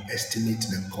down to estimate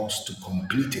the cost to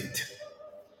complete it?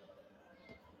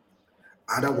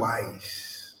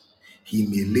 Otherwise, he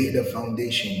may lay the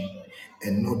foundation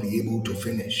and not be able to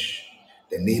finish.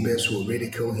 The neighbors will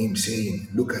ridicule him, saying,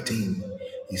 "Look at him,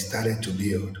 he started to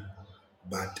build,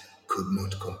 but could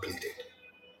not complete it."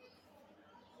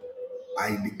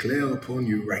 I declare upon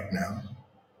you right now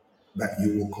that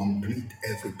you will complete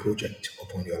every project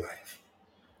upon your life.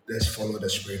 Let's follow the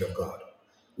Spirit of God.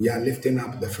 We are lifting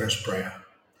up the first prayer.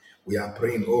 We are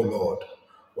praying, "Oh Lord,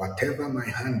 whatever my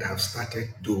hand have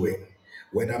started doing,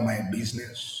 whether my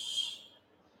business,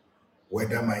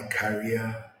 whether my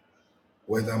career,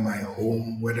 whether my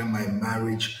home, whether my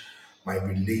marriage, my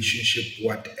relationship,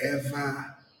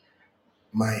 whatever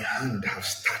my hand have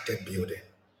started building,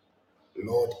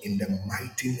 Lord, in the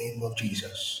mighty name of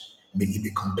Jesus, may it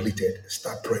be completed."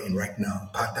 Start praying right now.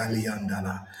 Padali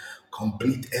andala.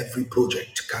 Complete every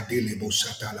project. Kadele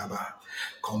bosatalaba.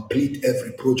 Complete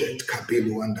every project.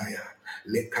 Kabelu andaya.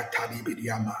 Lekatali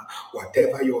bidiama.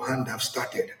 Whatever your hand have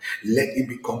started, let it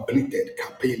be completed.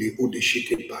 Kapele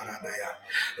udeshike paradaya.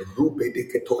 Rube de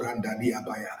ketoranda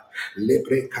liabaya.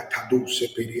 Lebre katadu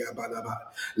seperia balaba.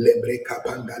 Lebre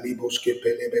kapanda liboske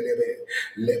pelebelebe.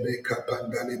 Lebre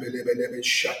kapanda lebelebelebe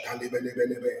shata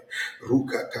lebelebelebe.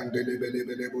 Ruka kande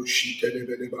lebelebelebo shite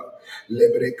lebeleba.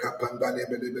 Lebre kapanda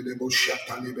lebelebelebo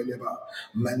shata lebeleba.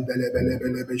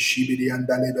 Mandelebelebelebe shibiri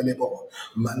anda lebelebo.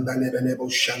 Mandalebelebo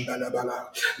shanda lebala.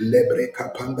 Lebre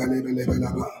kapanda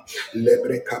lebelebelaba.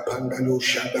 Lebre kapanda lo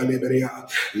shanda lebrea.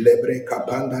 Lebre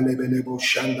kapanda lebelebo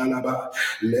shanda laba.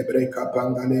 Lebre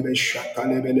kapanda lebe shata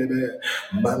lebelebe.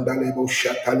 Mandalebo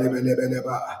shata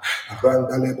lebelebeleba.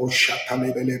 Randalebo shata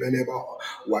lebelebeleba.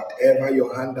 Whatever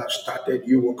your hand has started,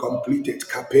 you will complete it.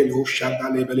 Kapelo shanda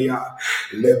lebelea.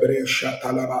 Lebre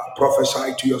shata laba.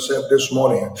 Prophesy to yourself this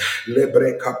morning.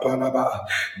 Lebre kapalaba.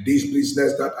 This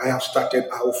business that I have started,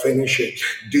 I will finish it.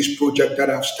 This project that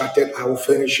I have started, I will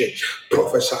finish it.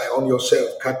 Prophesy on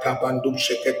yourself. Katabandu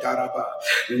seketaraba.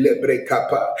 Lebre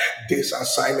kapa. This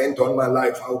assignment on my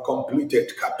life, I will complete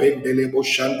it. kapendelebo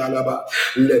shandalaba,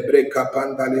 lebre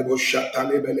kapandalebo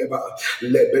shatalebeleba,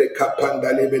 lebre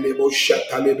kapandalebelebo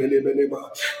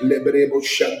shatalebelebeleba, lebrebo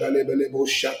shandalebelebo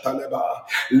shataleba,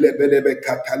 lebelebe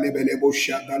katalebelebo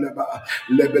shandaleba,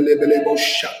 lebelebelebo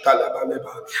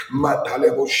shatalabaleba,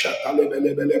 matalebo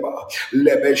shatalebelebeleba,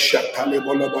 lebe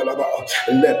shatalebolabalaba,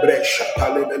 lebre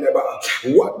shatalebeleba.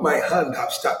 What my hand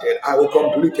have started, I will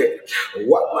complete it.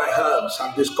 What my hands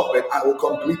have discovered, I will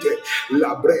complete it.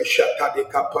 La brescia de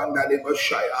capanda de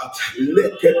bashaya,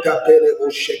 leketa pele o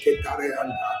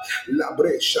sheketareanda, la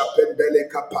brescia pendele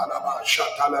kapalaba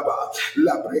shatalaba,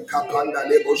 la breca panda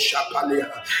lebo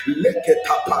shapalia,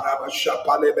 leketa paraba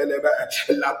shapale belebe,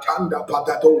 la tanda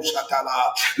patato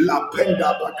shatala, la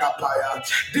penda bakapaya.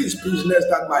 This business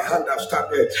that my hand have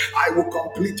started, I will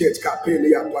complete it.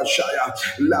 Kapelia bashaya,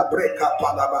 la breca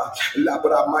palaba, la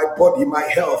bra, my body, my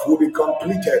health will be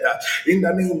completed in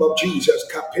the name of Jesus.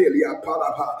 Kapelia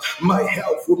palaba, my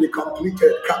health will be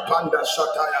completed. Kapanda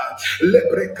shataya,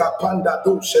 lebre kapanda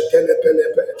dulce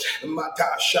telepelepe, mata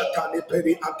shatani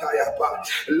peri atayapa,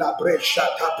 labre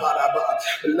shata paraba,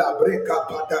 labre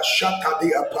kapata shata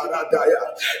dia paradaya,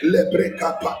 lebre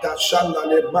kapata shanda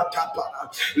le mata para,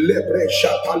 lebre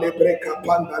shata lebre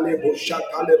kapanda lebo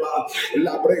shata leba,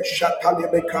 labre shata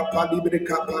lebe kapali bre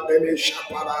kapade le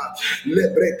shapara,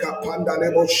 lebre kapanda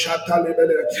lebo shata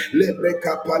lebele, lebre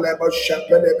kapala lebo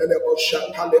shapele lebo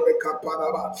shata lebe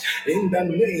kaparaba. In the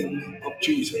name of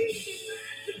Jesus,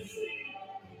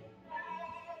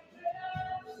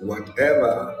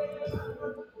 whatever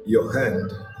your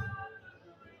hand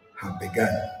have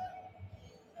begun,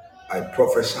 I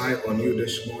prophesy on you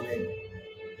this morning,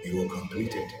 you will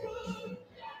complete it.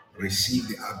 Receive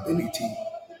the ability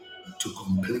to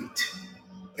complete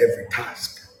every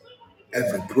task,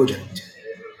 every project,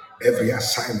 every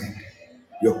assignment.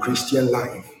 Your Christian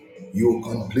life, you will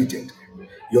complete it.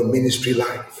 Your ministry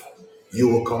life, you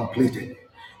will complete it.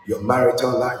 Your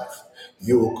marital life,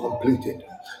 you will complete it.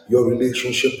 Your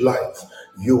relationship life,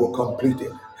 you will complete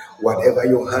it. Whatever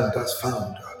your hand has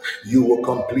found, you will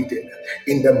complete it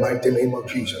in the mighty name of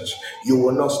Jesus. You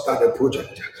will not start a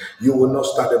project. You will not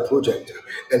start a project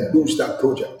and lose that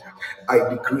project. I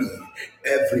decree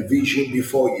every vision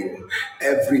before you,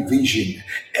 every vision,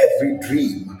 every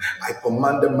dream, I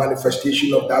command the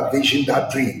manifestation of that vision,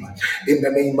 that dream, in the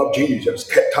name of Jesus.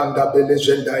 Ketanda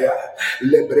belezendaya,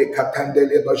 lebre katande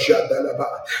leba jadalaba,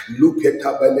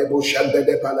 luketa belebo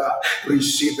shandelebala.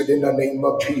 Receive it in the name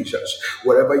of Jesus.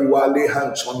 Wherever you are, lay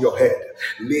hands on your head.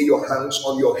 Lay your hands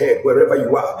on your head wherever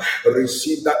you are.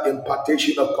 Receive that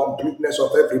impartation of completeness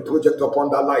of every project upon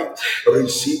that life.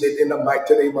 Receive it in the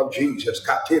mighty name of Jesus.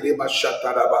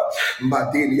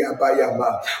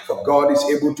 For God is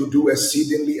able to do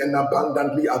exceedingly and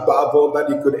abundantly above all that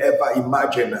you could ever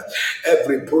imagine.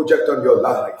 Every project on your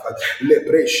life,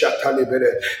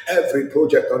 every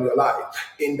project on your life,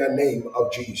 in the name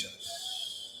of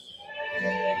Jesus.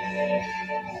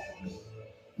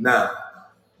 Now,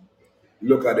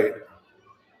 look at it.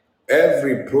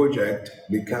 Every project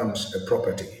becomes a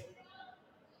property.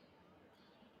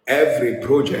 Every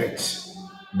project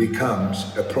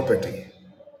becomes a property.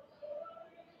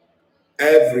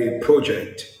 Every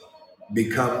project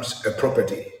becomes a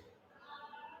property.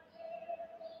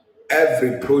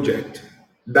 Every project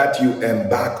that you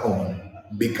embark on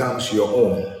becomes your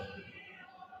own,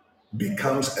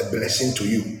 becomes a blessing to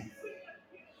you.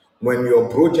 When your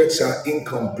projects are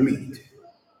incomplete,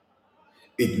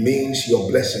 it means your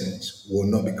blessings will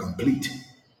not be complete.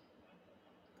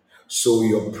 So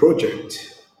your project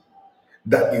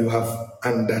that you have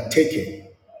undertaken,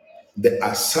 the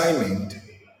assignment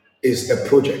is a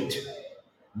project.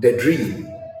 The dream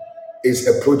is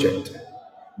a project.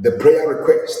 The prayer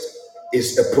request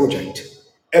is a project.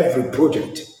 Every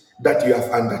project that you have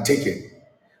undertaken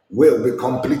will be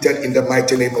completed in the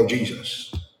mighty name of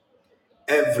Jesus.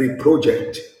 Every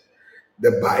project,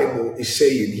 the Bible is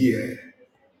saying here,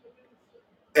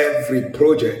 every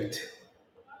project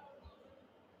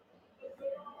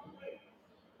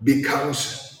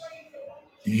becomes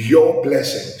your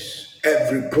blessings.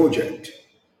 Every project,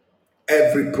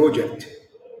 every project,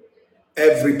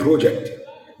 every project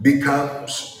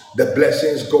becomes the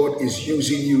blessings God is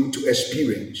using you to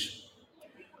experience.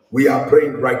 We are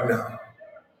praying right now.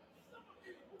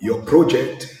 Your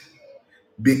project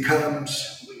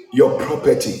becomes your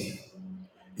property.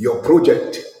 Your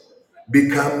project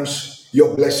becomes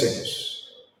your blessings.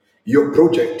 Your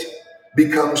project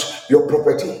becomes your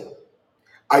property.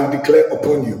 I declare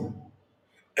upon you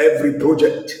every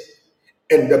project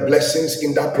and the blessings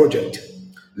in that project.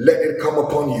 Let it come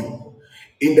upon you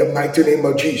in the mighty name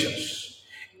of Jesus.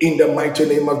 In the mighty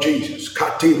name of Jesus.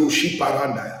 Katiru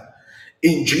shiparandaya.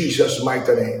 In Jesus'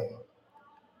 mighty name.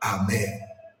 Amen.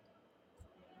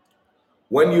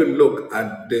 When you look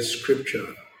at the scripture,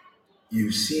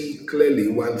 you see clearly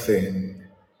one thing: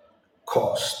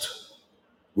 cost.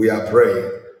 We are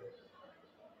praying.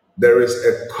 There is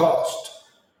a cost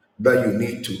that you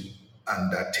need to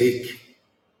undertake,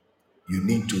 you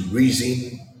need to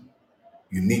reason,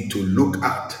 you need to look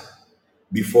at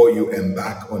before you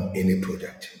embark on any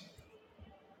project.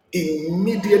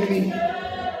 Immediately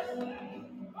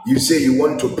you say you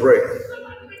want to pray,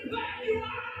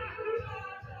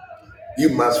 you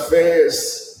must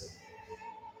first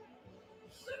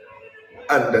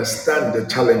understand the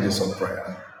challenges of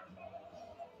prayer.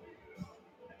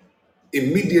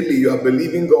 Immediately you are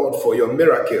believing God for your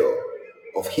miracle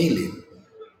of healing,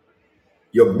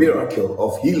 your miracle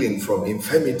of healing from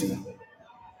infirmity.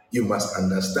 You must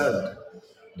understand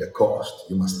the cost.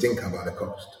 You must think about the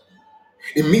cost.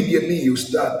 Immediately you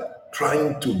start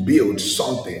trying to build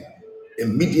something.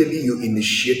 Immediately you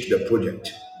initiate the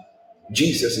project.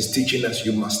 Jesus is teaching us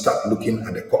you must start looking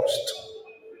at the cost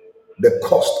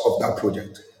of that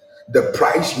project, the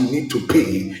price you need to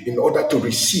pay in order to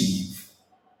receive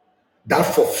that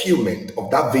fulfillment of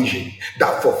that vision,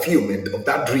 that fulfillment of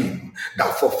that dream,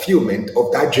 that fulfillment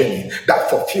of that journey, that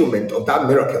fulfillment of that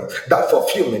miracle, that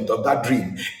fulfillment of that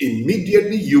dream.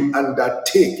 Immediately you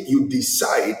undertake, you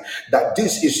decide that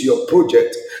this is your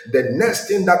project. The next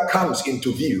thing that comes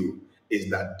into view is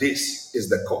that this is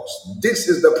the cost. This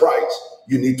is the price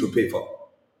you need to pay for.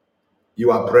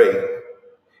 You are praying.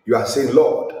 You are saying,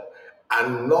 Lord,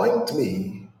 anoint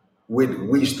me with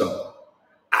wisdom.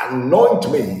 Anoint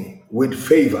me with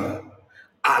favor.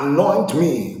 Anoint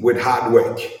me with hard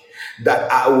work,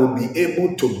 that I will be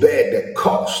able to bear the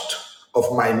cost of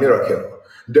my miracle,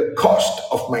 the cost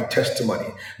of my testimony,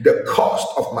 the cost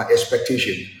of my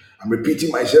expectation. I'm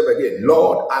repeating myself again.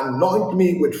 Lord, anoint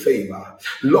me with favor.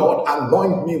 Lord,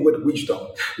 anoint me with wisdom.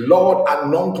 Lord,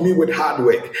 anoint me with hard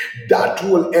work that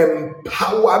will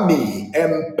empower me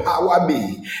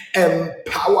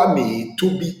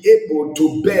to be able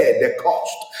to bear the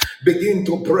cost. Begin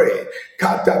to pray.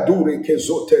 Kata dure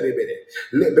kezoterebere.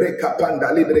 Lebre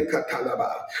kapanda libre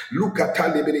katalaba. Lukata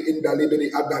libre inda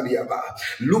libre adaliaba.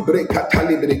 Lubre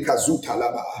katalibre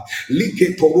kazutalaba.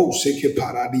 Like torose ke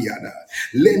paradiana.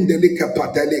 Lende lika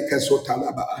patale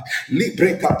kazotalaba.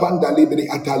 Libre kapanda libre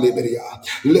atalibria.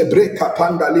 Lebre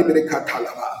kapanda libre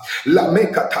katalaba. La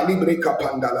meka talibre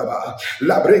kapandalaba.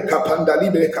 Labre kapanda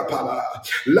libre kapala.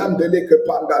 Landele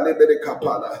kapanda libre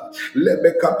kapala.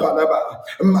 Lebe kapalaba.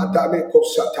 Madale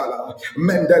kosatala.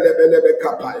 Mendele belebe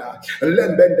kapaya.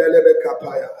 Lembendelebe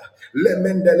kapaya.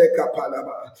 Lemendele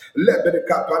kapalaba. Lebre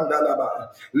kapandalaba.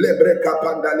 Lebre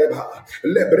kapandaleba.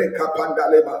 Lebre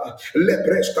kapandaleba.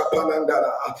 Lebre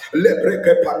kapandala. Lebre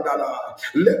kapandala.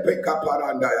 Lebre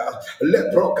kaparandaya.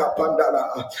 Lepro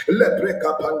kapandala. Lebre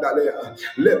kapandalea.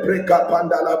 Lebre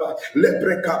kapandalaba.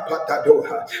 Lebre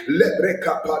kapatadoha. Lebre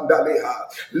kapandaleha.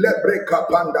 Lebre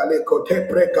kapandale kote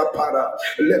pre kapara.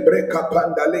 Lebre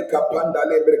kapandale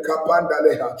kapandale bre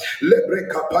kapandaleha. Lebre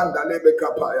kapandale be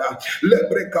kapaya.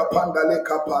 Lebre kapandale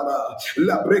kapara.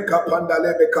 Lebre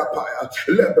kapandale be kapaya.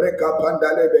 Lebre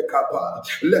kapandale be kapa.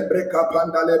 Lebre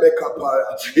kapandale be kapaya.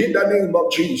 In the name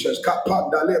of Jesus,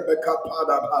 kapandale be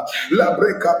kapara.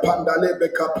 Lebre kapandale be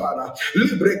kapara.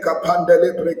 Libre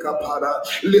kapandale bre kapara.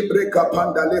 Libre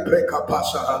kapandale bre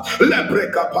kapasa.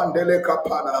 Lebre kapandale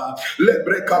kapara.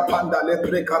 Lebre kapandale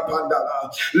bre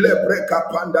kapandala. Lebre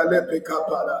kapandale bre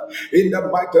kapara. In the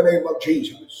mighty name of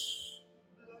Jesus,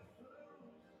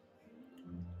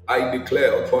 I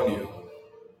declare upon you,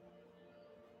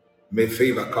 may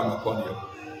favor come upon you.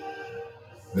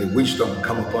 May wisdom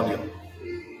come upon you.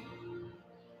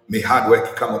 May hard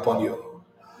work come upon you.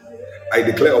 I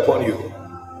declare upon you,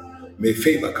 may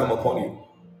favor come upon you.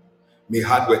 May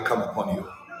hard work come upon you.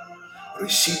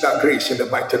 Receive that grace in the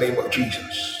mighty name of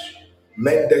Jesus.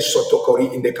 Mendes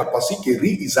sotokori in the capacity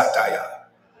izataya.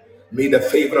 May the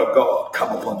favor of God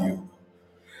come upon you.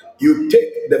 You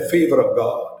take the favor of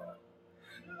God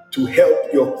to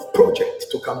help your project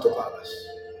to come to pass.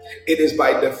 It is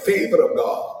by the favor of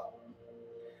God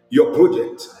your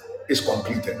project is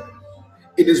completed.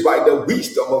 It is by the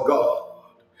wisdom of God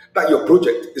that your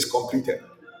project is completed.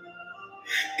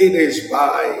 It is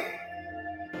by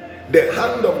the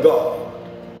hand of God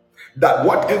that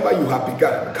whatever you have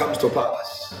begun comes to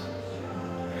pass.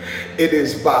 It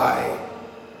is by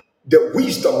the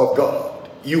wisdom of God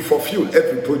you fulfill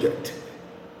every project.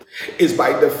 It's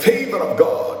by the favor of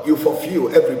God you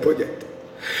fulfill every project.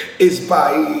 It's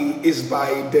by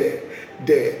the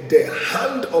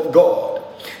hand of God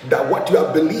that what you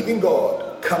are believing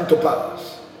God come to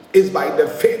pass. It's by the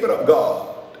favor of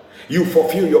God you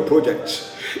fulfill your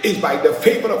projects. It's by the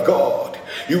favor of God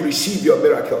you receive your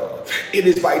miracle. It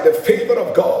is by the favor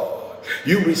of God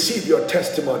you receive your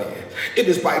testimony. It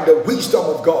is by the wisdom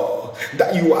of God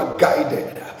that you are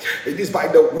guided. It is by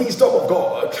the wisdom of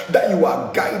God that you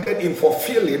are guided in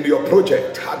fulfilling your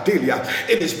project. Adelia.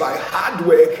 It is by hard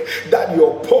work that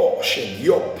your portion,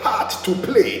 your part to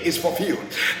play is fulfilled.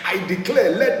 I declare,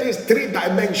 let these three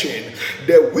dimensions,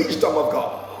 the wisdom of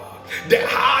God, the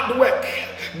hard work,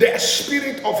 the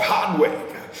spirit of hard work,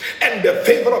 and the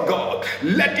favor of God,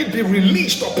 let it be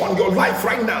released upon your life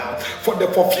right now for the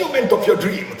fulfillment of your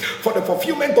dream, for the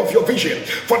fulfillment of your vision,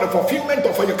 for the fulfillment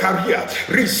of your career.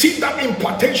 Receive that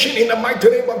impartation in the mighty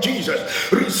name of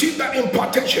Jesus. Receive that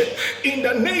impartation in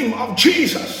the name of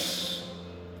Jesus.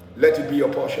 Let it be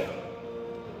your portion.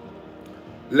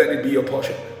 Let it be your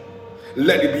portion.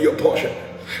 Let it be your portion.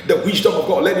 The wisdom of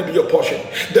God, let it be your portion.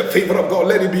 The favor of God,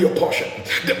 let it be your portion.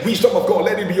 The wisdom of God,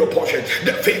 let it be your portion.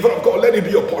 The favor of God, let it be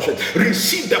your portion.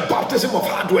 Receive the baptism of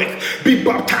hard work. Be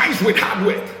baptized with hard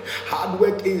work. Hard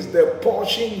work is the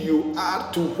portion you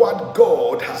add to what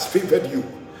God has favored you.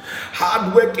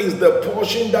 Hard work is the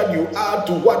portion that you add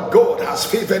to what God has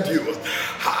favored you.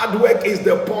 Hard work is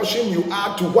the portion you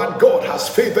add to what God has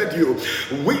favored you.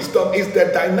 Wisdom is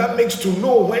the dynamics to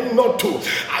know when not to.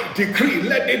 I decree,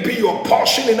 let it be your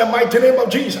portion in the mighty name of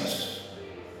Jesus.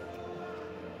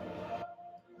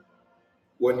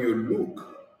 When you look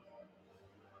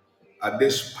at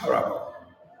this parable,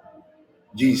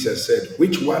 Jesus said,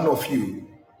 which one of you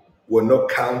will not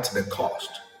count the cost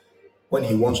when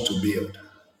he wants to build?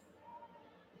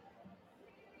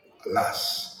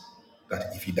 Alas,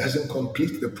 that if he doesn't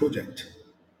complete the project,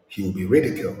 he will be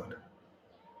ridiculed.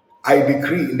 I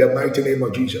decree in the mighty name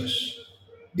of Jesus,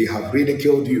 they have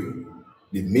ridiculed you.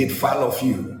 They made fun of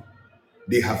you.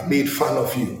 They have made fun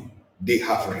of you. They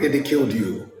have ridiculed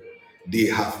you. They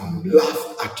have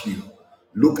laughed at you.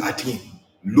 Look at him.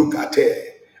 Look at her.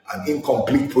 An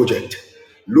incomplete project.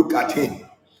 Look at him.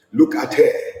 Look at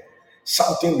her.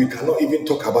 Something we cannot even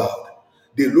talk about.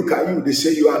 They look at you. They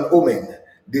say you are an omen.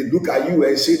 They look at you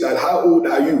and say that, how old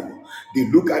are you? They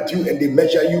look at you and they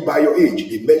measure you by your age.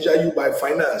 They measure you by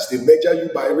finance. They measure you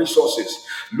by resources.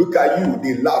 Look at you.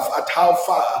 They laugh at how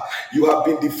far you have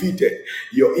been defeated.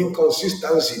 Your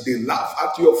inconsistency. They laugh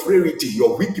at your frailty,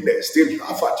 your weakness. They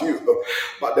laugh at you.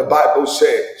 But the Bible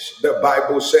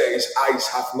says, eyes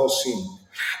have not seen.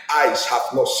 Eyes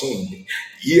have not seen,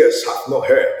 ears have not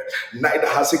heard, neither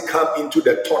has it come into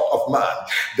the thought of man,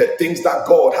 the things that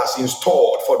God has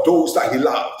installed for those that he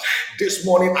loves. This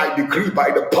morning I decree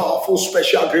by the powerful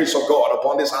special grace of God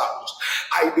upon this house,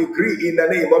 I decree in the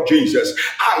name of Jesus,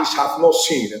 eyes have not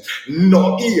seen,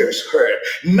 nor ears heard,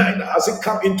 neither has it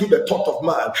come into the thought of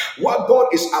man what God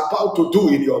is about to do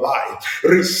in your life.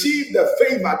 Receive the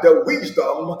favor, the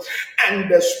wisdom, and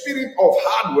the spirit of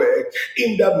hard work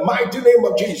in the mighty name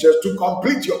of Jesus to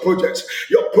complete your projects.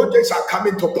 Your projects are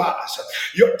coming to pass.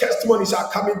 Your testimonies are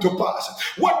coming to pass.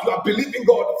 What you are believing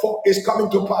God for is coming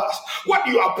to pass. What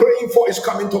you are praying for is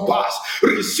coming to pass.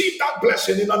 Receive that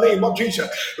blessing in the name of Jesus.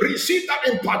 Receive that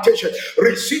impartation.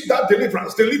 Receive that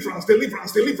deliverance.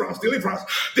 Deliverance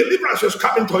is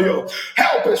coming to you.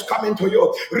 Help is coming to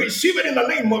you. Receive it in the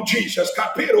name of Jesus.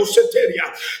 Kapero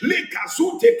seteria.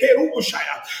 Likazute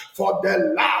kerubushaya. For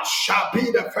the last shall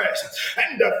be the first,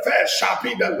 and the first shall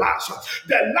be the last.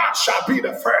 The last shall be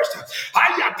the first.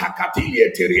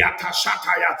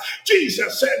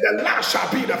 Jesus said, the last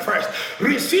shall be the first.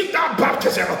 Receive that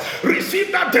baptism.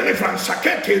 Receive that deliverance.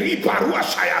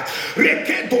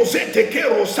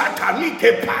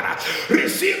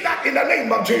 Receive that in the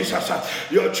name of Jesus.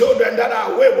 Your children that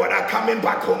are wayward are coming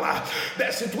back home.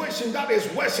 The situation that is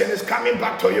worsening is coming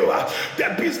back to you.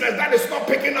 The business that is not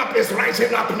picking up is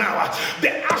rising up now.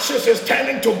 The ashes is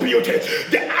turning to beauty.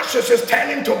 The ashes is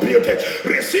turning to beauty.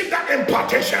 Receive that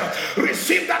impartation.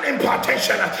 Receive that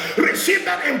impartation. Receive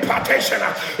that impartation.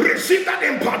 Receive that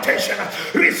impartation.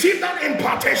 Receive that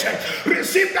impartation.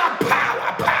 Receive that power.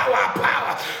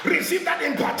 Receive that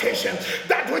impartation.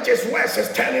 That which is worse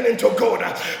is turning into good.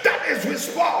 That is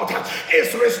restored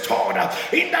is restored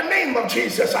in the name of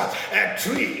Jesus. A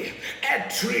tree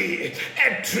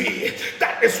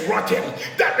that is rotten,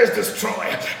 that is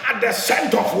destroyed at the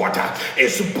scent of water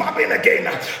is bubbling again.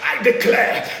 I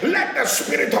declare, let the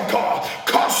Spirit of God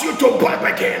cause you to bubble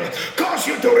again, cause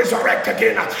you to resurrect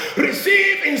again.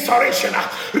 Receive inspiration.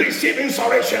 Receive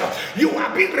inspiration. You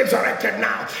are being resurrected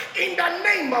now in the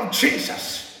name of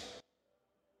Jesus.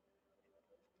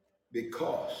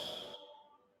 Because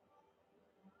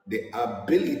the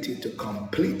ability to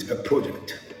complete a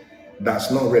project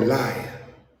does not rely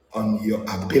on your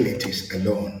abilities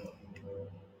alone.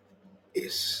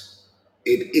 Is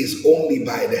It is only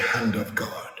by the hand of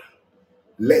God.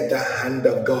 Let the hand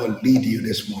of God lead you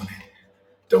this morning.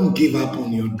 Don't give up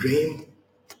on your dream.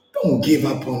 Don't give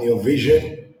up on your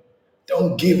vision.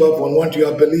 Don't give up on what you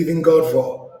are believing God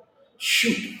for.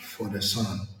 Shoot for the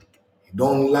sun. You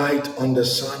don't light on the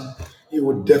sun, you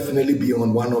will definitely be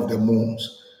on one of the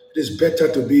moons. It is better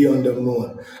to be on the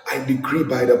moon. I decree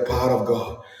by the power of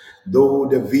God, though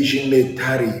the vision may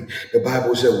tarry, the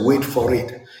Bible says, wait for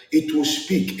it. It will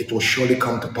speak, it will surely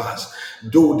come to pass.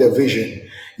 Do the vision.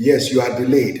 Yes, you are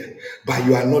delayed, but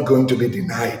you are not going to be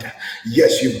denied.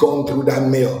 Yes, you've gone through that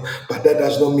meal, but that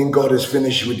does not mean God is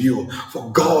finished with you.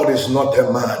 For God is not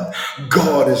a man.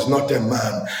 God is not a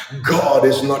man. God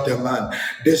is not a man.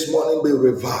 This morning be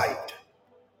revived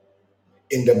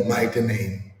in the mighty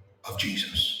name of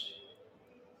Jesus.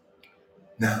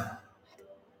 Now,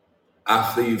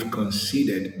 after you've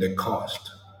considered the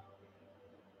cost,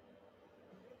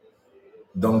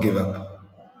 don't give up.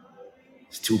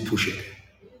 Still push it.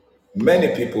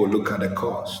 Many people look at the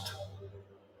cost.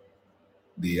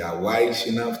 They are wise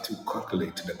enough to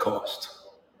calculate the cost.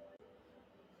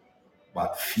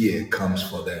 But fear comes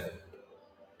for them,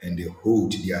 and they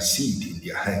hold their seed in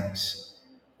their hands,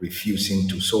 refusing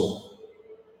to sow.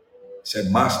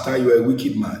 Said, Master, you are a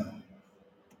wicked man.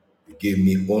 You gave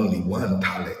me only 1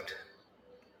 talent.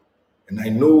 And I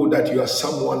know that you are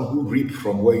someone who reap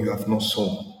from where you have not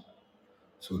sown.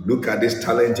 So look at this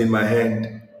talent in my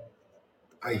hand.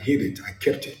 I hid it. I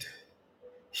kept it.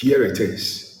 Here it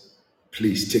is.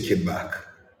 Please take it back.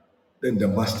 Then the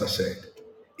master said,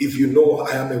 if you know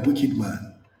I am a wicked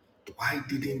man, why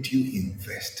didn't you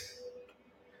invest,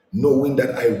 knowing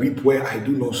that I reap where I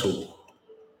do not sow?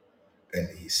 And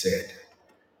he said,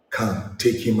 come,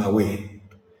 take him away.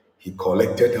 He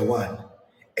collected the one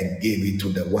and gave it to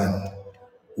the one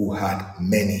who had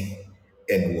many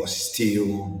and was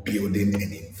still building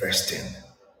and investing.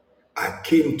 I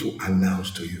came to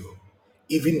announce to you,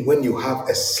 even when you have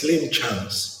a slim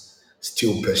chance,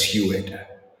 still pursue it.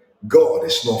 God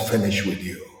is not finished with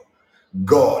you.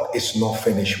 God is not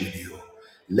finished with you.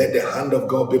 Let the hand of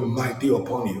God be mighty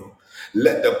upon you.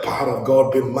 Let the power of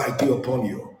God be mighty upon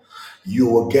you. You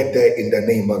will get there in the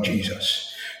name of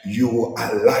Jesus. You will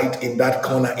alight in that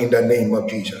corner in the name of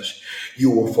Jesus.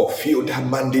 You will fulfill that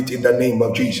mandate in the name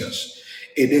of Jesus.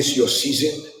 It is your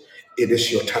season. It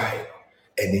is your time.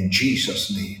 And in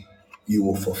Jesus' name, you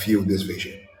will fulfill this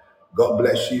vision. God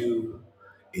bless you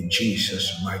in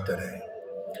Jesus' mighty name.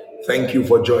 Thank you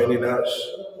for joining us.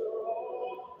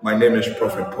 My name is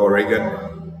Prophet Paul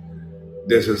Reagan.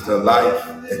 This is the Life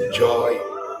and Joy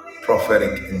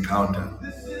Prophetic Encounter.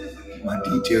 My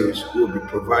details will be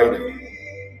provided.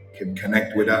 You can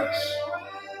connect with us.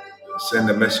 Send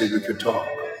a message, we could talk.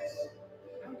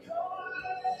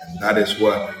 And that is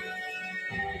what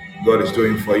God is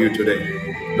doing for you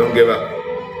today. Don't give up.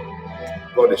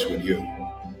 God is with you.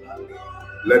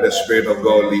 Let the Spirit of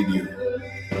God lead you.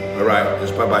 All right,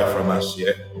 it's bye-bye from us,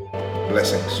 yeah?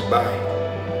 Blessings. Bye.